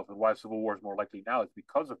inflated itself and why civil war is more likely now is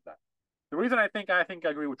because of that. The reason I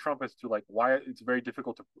agree with Trump as to like why it's very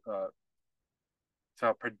difficult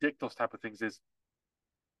to predict those type of things is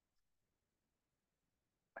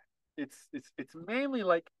it's mainly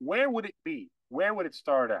like where would it be? Where would it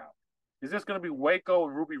start out? Is this going to be Waco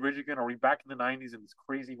and Ruby Ridge again? Are we back in the '90s in this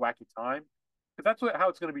crazy wacky time? Because how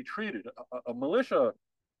it's going to be treated. A militia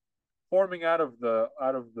forming out of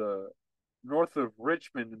the north of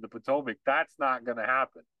Richmond in the Potomac, that's not going to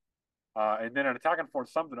happen. And then an attack on Fort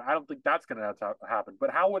Sumter, I don't think that's going to happen. But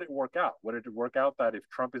how would it work out? Would it work out that if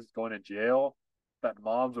Trump is going to jail, that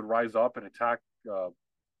mobs would rise up and attack,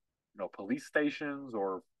 police stations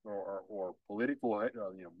or political,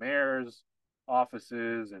 mayors'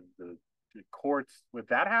 offices and the courts? Would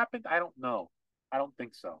that happen? I don't know. I don't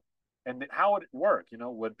think so. And how would it work?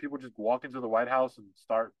 Would people just walk into the White House and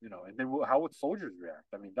start, and then how would soldiers react?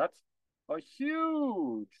 I mean, that's a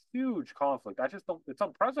huge conflict. I just don't. It's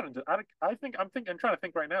unprecedented. I'm trying to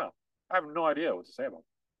think right now. I have no idea what to say about it.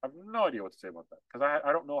 I have no idea what to say about that because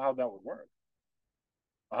I don't know how that would work,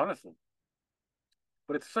 honestly.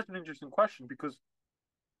 But it's such an interesting question because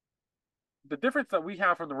the difference that we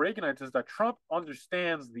have from the Reaganites is that Trump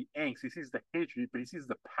understands the angst. He sees the hatred, but he sees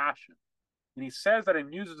the passion. And he says that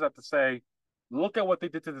and uses that to say, look at what they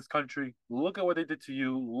did to this country. Look at what they did to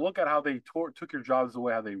you. Look at how they took your jobs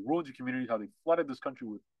away, how they ruined your community, how they flooded this country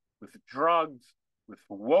with drugs, with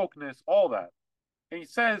wokeness, all that. And he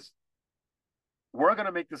says, we're going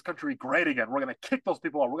to make this country great again. We're going to kick those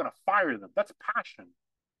people out. We're going to fire them. That's passion.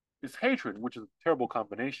 It's hatred, which is a terrible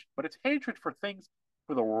combination, but it's hatred for things,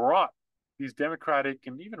 for the rot these Democratic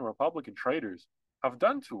and even Republican traitors have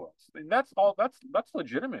done to us. And that's all. That's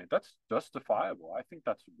legitimate. That's justifiable. I think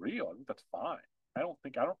that's real. I think that's fine. I don't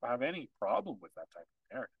have any problem with that type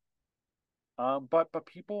of narrative. But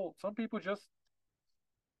some people just,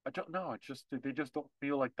 I don't know. It's just they just don't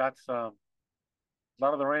feel like that's. A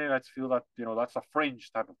lot of the Reaganites feel that that's a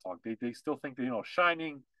fringe type of talk. They still think that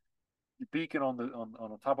shining beacon on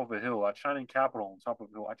the top of a hill, that shining capital on top of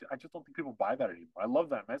a hill. I just don't think people buy that anymore. I love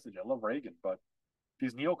that message. I love Reagan, but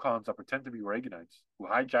these neocons that pretend to be Reaganites who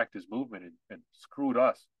hijacked this movement and screwed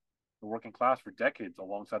us, the working class, for decades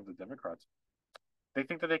alongside the Democrats, they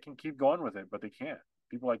think that they can keep going with it, but they can't.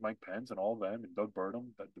 People like Mike Pence and all of them and Doug Burgum,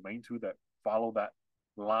 the main two that follow that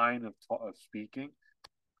line of speaking,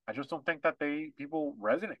 I just don't think that people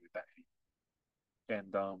resonate with that.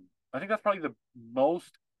 And I think that's probably the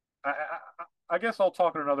most. I guess I'll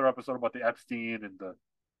talk in another episode about the Epstein and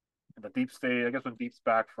the deep state. I guess when Deep's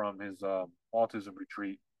back from his autism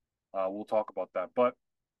retreat, we'll talk about that. But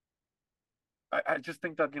I just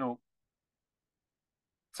think that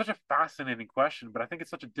such a fascinating question, but I think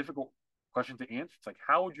it's such a difficult question to answer. It's like,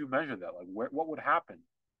 how would you measure that? Like, what would happen?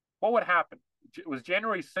 What would happen? Was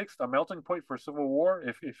January 6th a melting point for a civil war?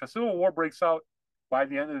 If a civil war breaks out by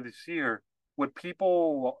the end of this year, would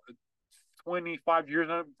people 25 years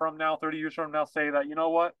from now, 30 years from now, say that,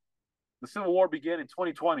 what? The Civil War began in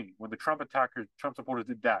 2020 when the Trump supporters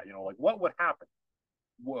did that. Like what would happen?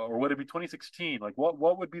 Or would it be 2016? Like what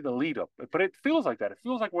would be the lead up? But it feels like that. It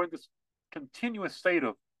feels like we're in this continuous state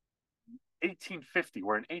of 1850.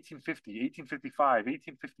 We're in 1850, 1855,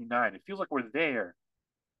 1859. It feels like we're there,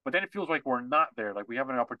 but then it feels like we're not there. Like we have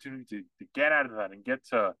an opportunity to get out of that and get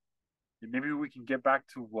to maybe we can get back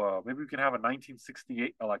to maybe we can have a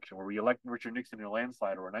 1968 election where we elect Richard Nixon in a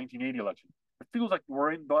landslide, or a 1980 election. It feels like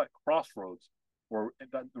we're in that crossroads, or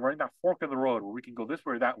we're in that fork in the road where we can go this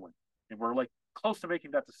way or that way, and we're like close to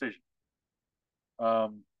making that decision.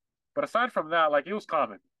 But aside from that, like, it was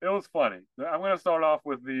common. It was funny. I'm gonna start off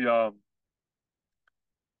with the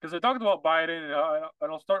because I talked about Biden,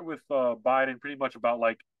 and I'll start with Biden, pretty much about,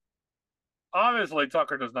 like, obviously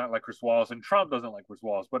Tucker does not like Chris Wallace, and Trump doesn't like Chris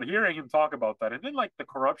Wallace, but hearing him talk about that, and then like the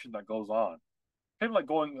corruption that goes on, him like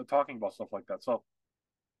going and talking about stuff like that. So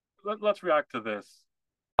let's react to this.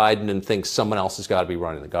 Biden and thinks someone else has got to be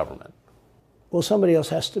running the government. Well, somebody else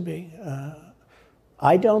has to be.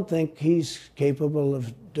 I don't think he's capable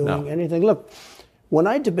of doing anything. Look, when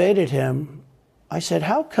I debated him, I said,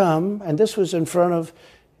 how come, and this was in front of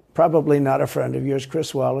probably not a friend of yours,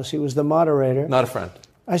 Chris Wallace. He was the moderator. Not a friend.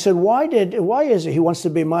 I said, why is it he wants to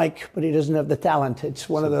be Mike, but he doesn't have the talent? It's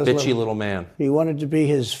one of those bitchy little man. He wanted to be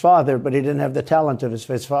his father, but he didn't have the talent of his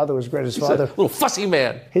father was great. His father, a little fussy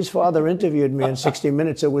man. His father interviewed me in 60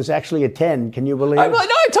 Minutes. It was actually a 10. Can you believe it? No,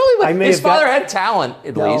 I totally believe. His father had talent,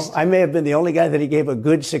 at least. I may have been the only guy that he gave a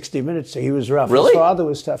good 60 Minutes to. He was rough. Really? His father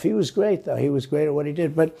was tough. He was great, though. He was great at what he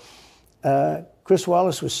did. But Chris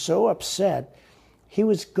Wallace was so upset. He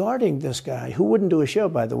was guarding this guy who wouldn't do a show,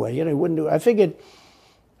 by the way. He wouldn't do. I figured.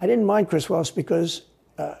 I didn't mind Chris Wallace because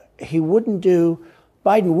Biden wouldn't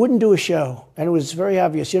do a show. And it was very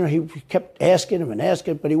obvious. He kept asking him,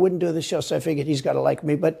 but he wouldn't do the show. So I figured he's got to like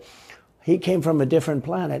me. But he came from a different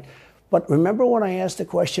planet. But remember when I asked the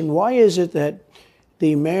question, why is it that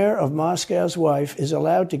the mayor of Moscow's wife is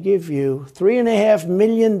allowed to give you $3.5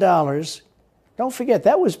 million? Don't forget,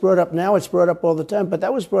 that was brought up. Now it's brought up all the time. But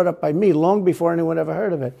that was brought up by me long before anyone ever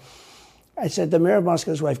heard of it. I said, the mayor of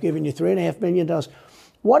Moscow's wife giving you $3.5 million.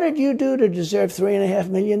 What did you do to deserve $3.5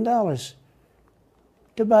 million? To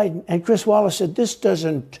Biden. And Chris Wallace said, this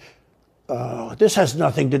has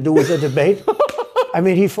nothing to do with the debate. I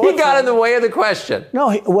mean, he got in the way of the question.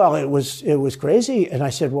 No, it was crazy. And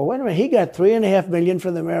I said, well, wait a minute. He got $3.5 million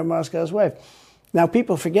from the mayor of Moscow's wife. Now,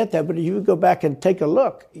 people forget that, but if you go back and take a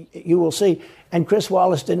look, you will see. And Chris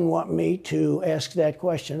Wallace didn't want me to ask that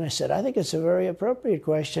question. I said, I think it's a very appropriate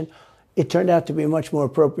question. It turned out to be much more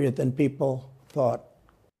appropriate than people thought.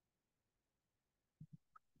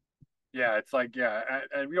 Yeah, it's like,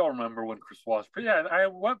 and we all remember when Chris Wallace. But yeah, I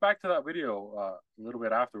went back to that video a little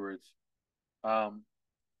bit afterwards.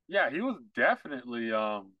 Yeah, he was definitely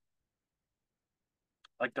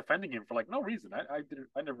like defending him for like no reason. I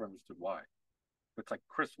never understood why. But it's like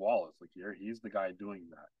Chris Wallace, like he's the guy doing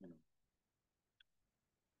that.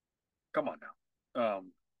 Come on now.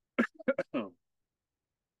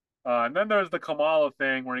 And then there's the Kamala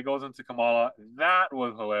thing where he goes into Kamala. That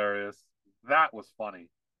was hilarious. That was funny.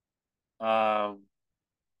 I'm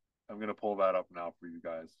gonna pull that up now for you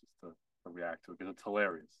guys just to react to it because it's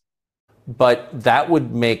hilarious. But that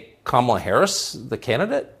would make Kamala Harris the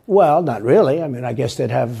candidate? Well, not really. I mean, I guess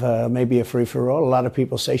they'd have maybe a free-for-all. A lot of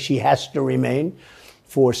people say she has to remain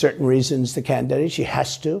for certain reasons the candidate. She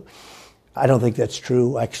has to. I don't think that's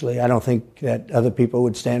true, actually. I don't think that other people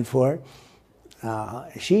would stand for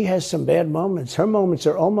it. She has some bad moments. Her moments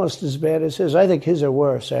are almost as bad as his. I think his are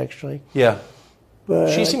worse, actually. Yeah.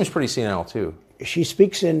 But she seems pretty senile, too. She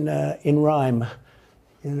speaks in rhyme.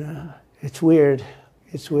 It's weird.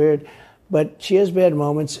 It's weird. But she has bad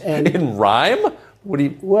moments. And in rhyme? What do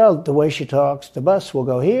you... Well, the way she talks, the bus will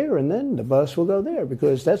go here and then the bus will go there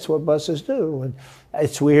because that's what buses do. And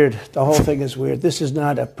it's weird. The whole thing is weird. This is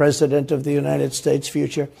not a president of the United States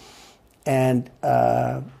future. And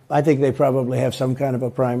I think they probably have some kind of a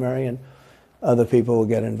primary and other people will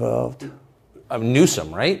get involved.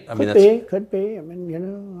 Newsom, right? Could be. I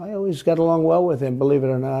mean, I always got along well with him, believe it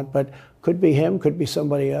or not. But could be him, could be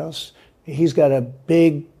somebody else. He's got a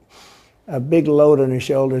big load on his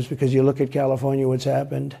shoulders because you look at California, what's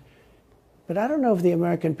happened. But I don't know if the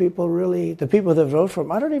American people really, the people that vote for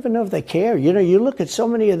him, I don't even know if they care. You look at so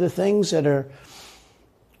many of the things that are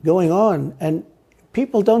going on, and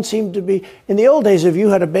people don't seem to be. In the old days, if you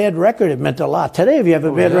had a bad record, it meant a lot. Today, if you have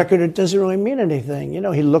a bad record, it doesn't really mean anything.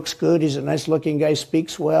 He looks good. He's a nice-looking guy,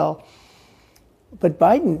 speaks well. But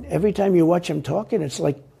Biden, every time you watch him talking, it's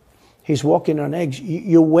like he's walking on eggs.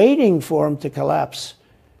 You're waiting for him to collapse.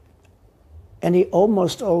 And he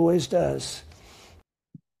almost always does.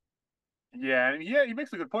 Yeah, and he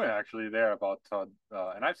makes a good point actually there about,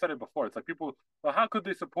 and I've said it before. It's like people, well, how could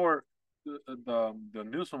they support the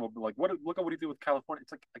Newsom? Like, look at what he did with California.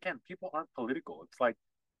 It's like, again, people aren't political. It's like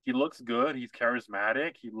he looks good, he's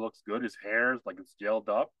charismatic, he looks good, his hair is like it's gelled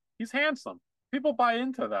up, he's handsome. People buy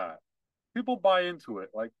into that. people buy into it.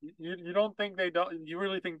 Like you don't think they don't? You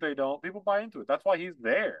really think they don't? People buy into it. That's why he's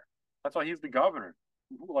there. That's why he's the governor.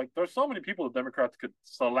 Like there's so many people the Democrats could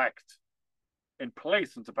select and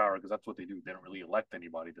place into power because that's what they do. They don't really elect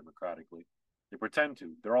anybody democratically. They pretend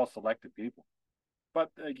to. They're all selected people. But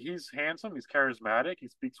like, he's handsome. He's charismatic. He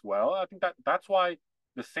speaks well. I think that's why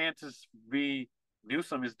DeSantis v.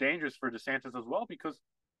 Newsom is dangerous for DeSantis as well because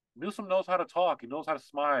Newsom knows how to talk. He knows how to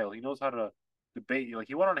smile. He knows how to debate. Like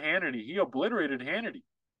he went on Hannity. He obliterated Hannity.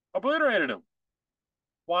 Obliterated him.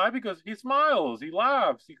 Why? Because he smiles. He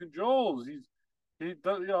laughs. He cajoles. He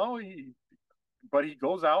does. But he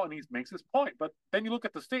goes out and he makes his point. But then you look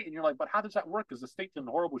at the state and you're like, but how does that work? Because the state's in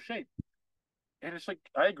horrible shape. And it's like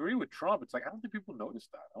I agree with Trump. It's like I don't think people notice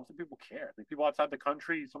that. I don't think people care. I think people outside the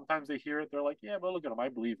country sometimes they hear it. They're like, yeah, but look at him. I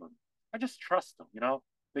believe him. I just trust him.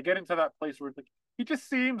 They get into that place where it's like he just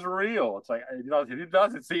seems real. It's like he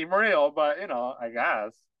doesn't seem real, but I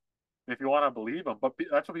guess if you want to believe him. But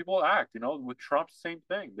that's what people act. With Trump, same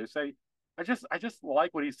thing. They say, I just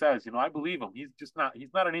like what he says. I believe him. He's not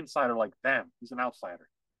an insider like them. He's an outsider,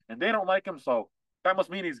 and they don't like him. So that must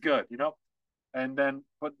mean he's good. And then,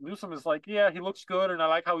 but Newsom is like, yeah, he looks good, and I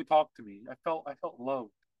like how he talked to me. I felt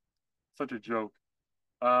loved. Such a joke.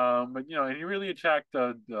 But and he really attacked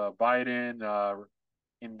Biden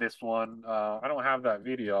in this one. I don't have that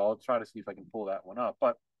video. I'll try to see if I can pull that one up.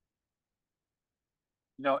 But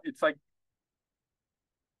it's like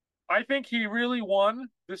I think he really won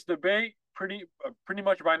this debate pretty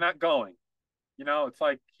much by not going. It's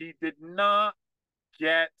like he did not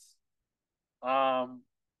get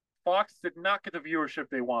Fox did not get the viewership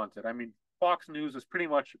they wanted. I mean, Fox News is pretty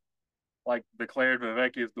much like declared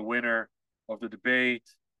Vivek is the winner of the debate,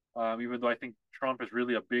 even though I think Trump is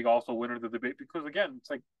really a big also winner of the debate because again,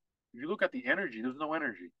 it's like if you look at the energy, there's no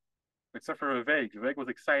energy except for Vivek. Vivek was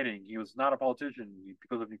exciting. He was not a politician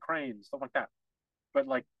because of Ukraine and stuff like that. But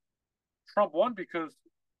like Trump won because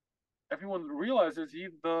everyone realizes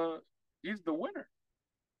he's the winner.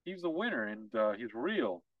 He's the winner, and he's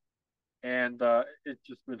real. And it's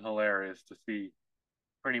just been hilarious to see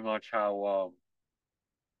pretty much how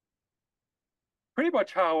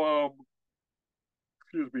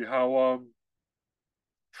excuse me how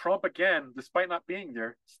Trump again, despite not being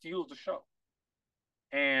there, steals the show.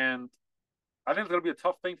 And I think it's going to be a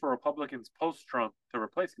tough thing for Republicans post-Trump to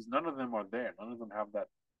replace because none of them are there. None of them have that.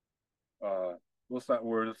 What's that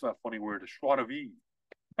word? It's that funny word, joie de vivre,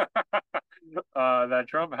 that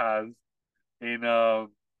Trump has in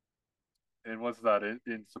what's that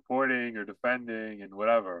in supporting or defending and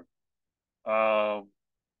whatever.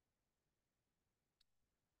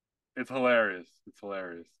 It's hilarious. It's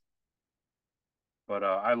hilarious. But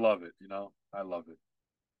I love it. I love it.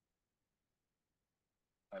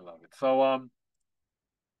 I love it. So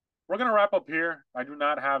we're gonna wrap up here. I do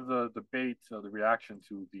not have the debate, the reaction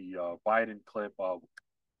to the Biden clip.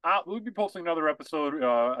 We'll be posting another episode,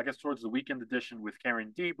 I guess, towards the weekend edition with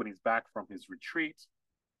Karen Deep when he's back from his retreat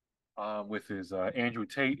with his Andrew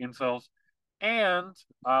Tate incels. And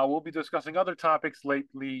we'll be discussing other topics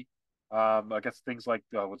lately. I guess things like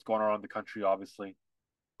what's going on in the country, obviously.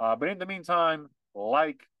 But in the meantime,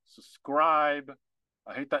 like, subscribe,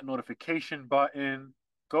 hit that notification button.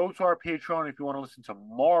 Go to our Patreon if you want to listen to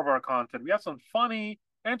more of our content. We have some funny,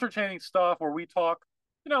 entertaining stuff where we talk.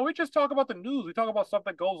 We just talk about the news. We talk about stuff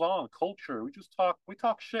that goes on, culture. We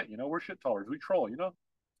talk shit. We're shit tellers. We troll.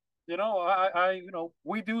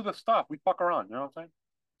 We do the stuff. We fuck around. You know what I'm saying?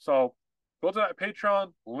 So go to that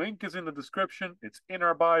Patreon. Link is in the description. It's in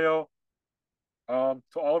our bio. To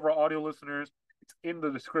all of our audio listeners, it's in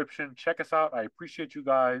the description. Check us out. I appreciate you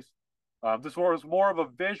guys. This was more of a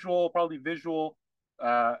probably visual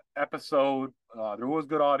episode. There was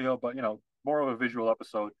good audio, but more of a visual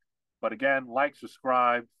episode. But again, like,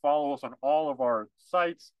 subscribe, follow us on all of our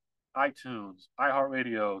sites: iTunes,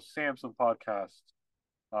 iHeartRadio, Samsung Podcasts,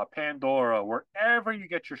 Pandora, wherever you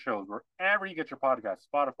get your shows, wherever you get your podcasts,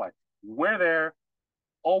 Spotify. We're there,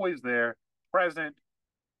 present,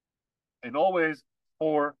 and always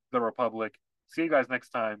for the Republic. See you guys next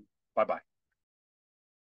time. Bye-bye.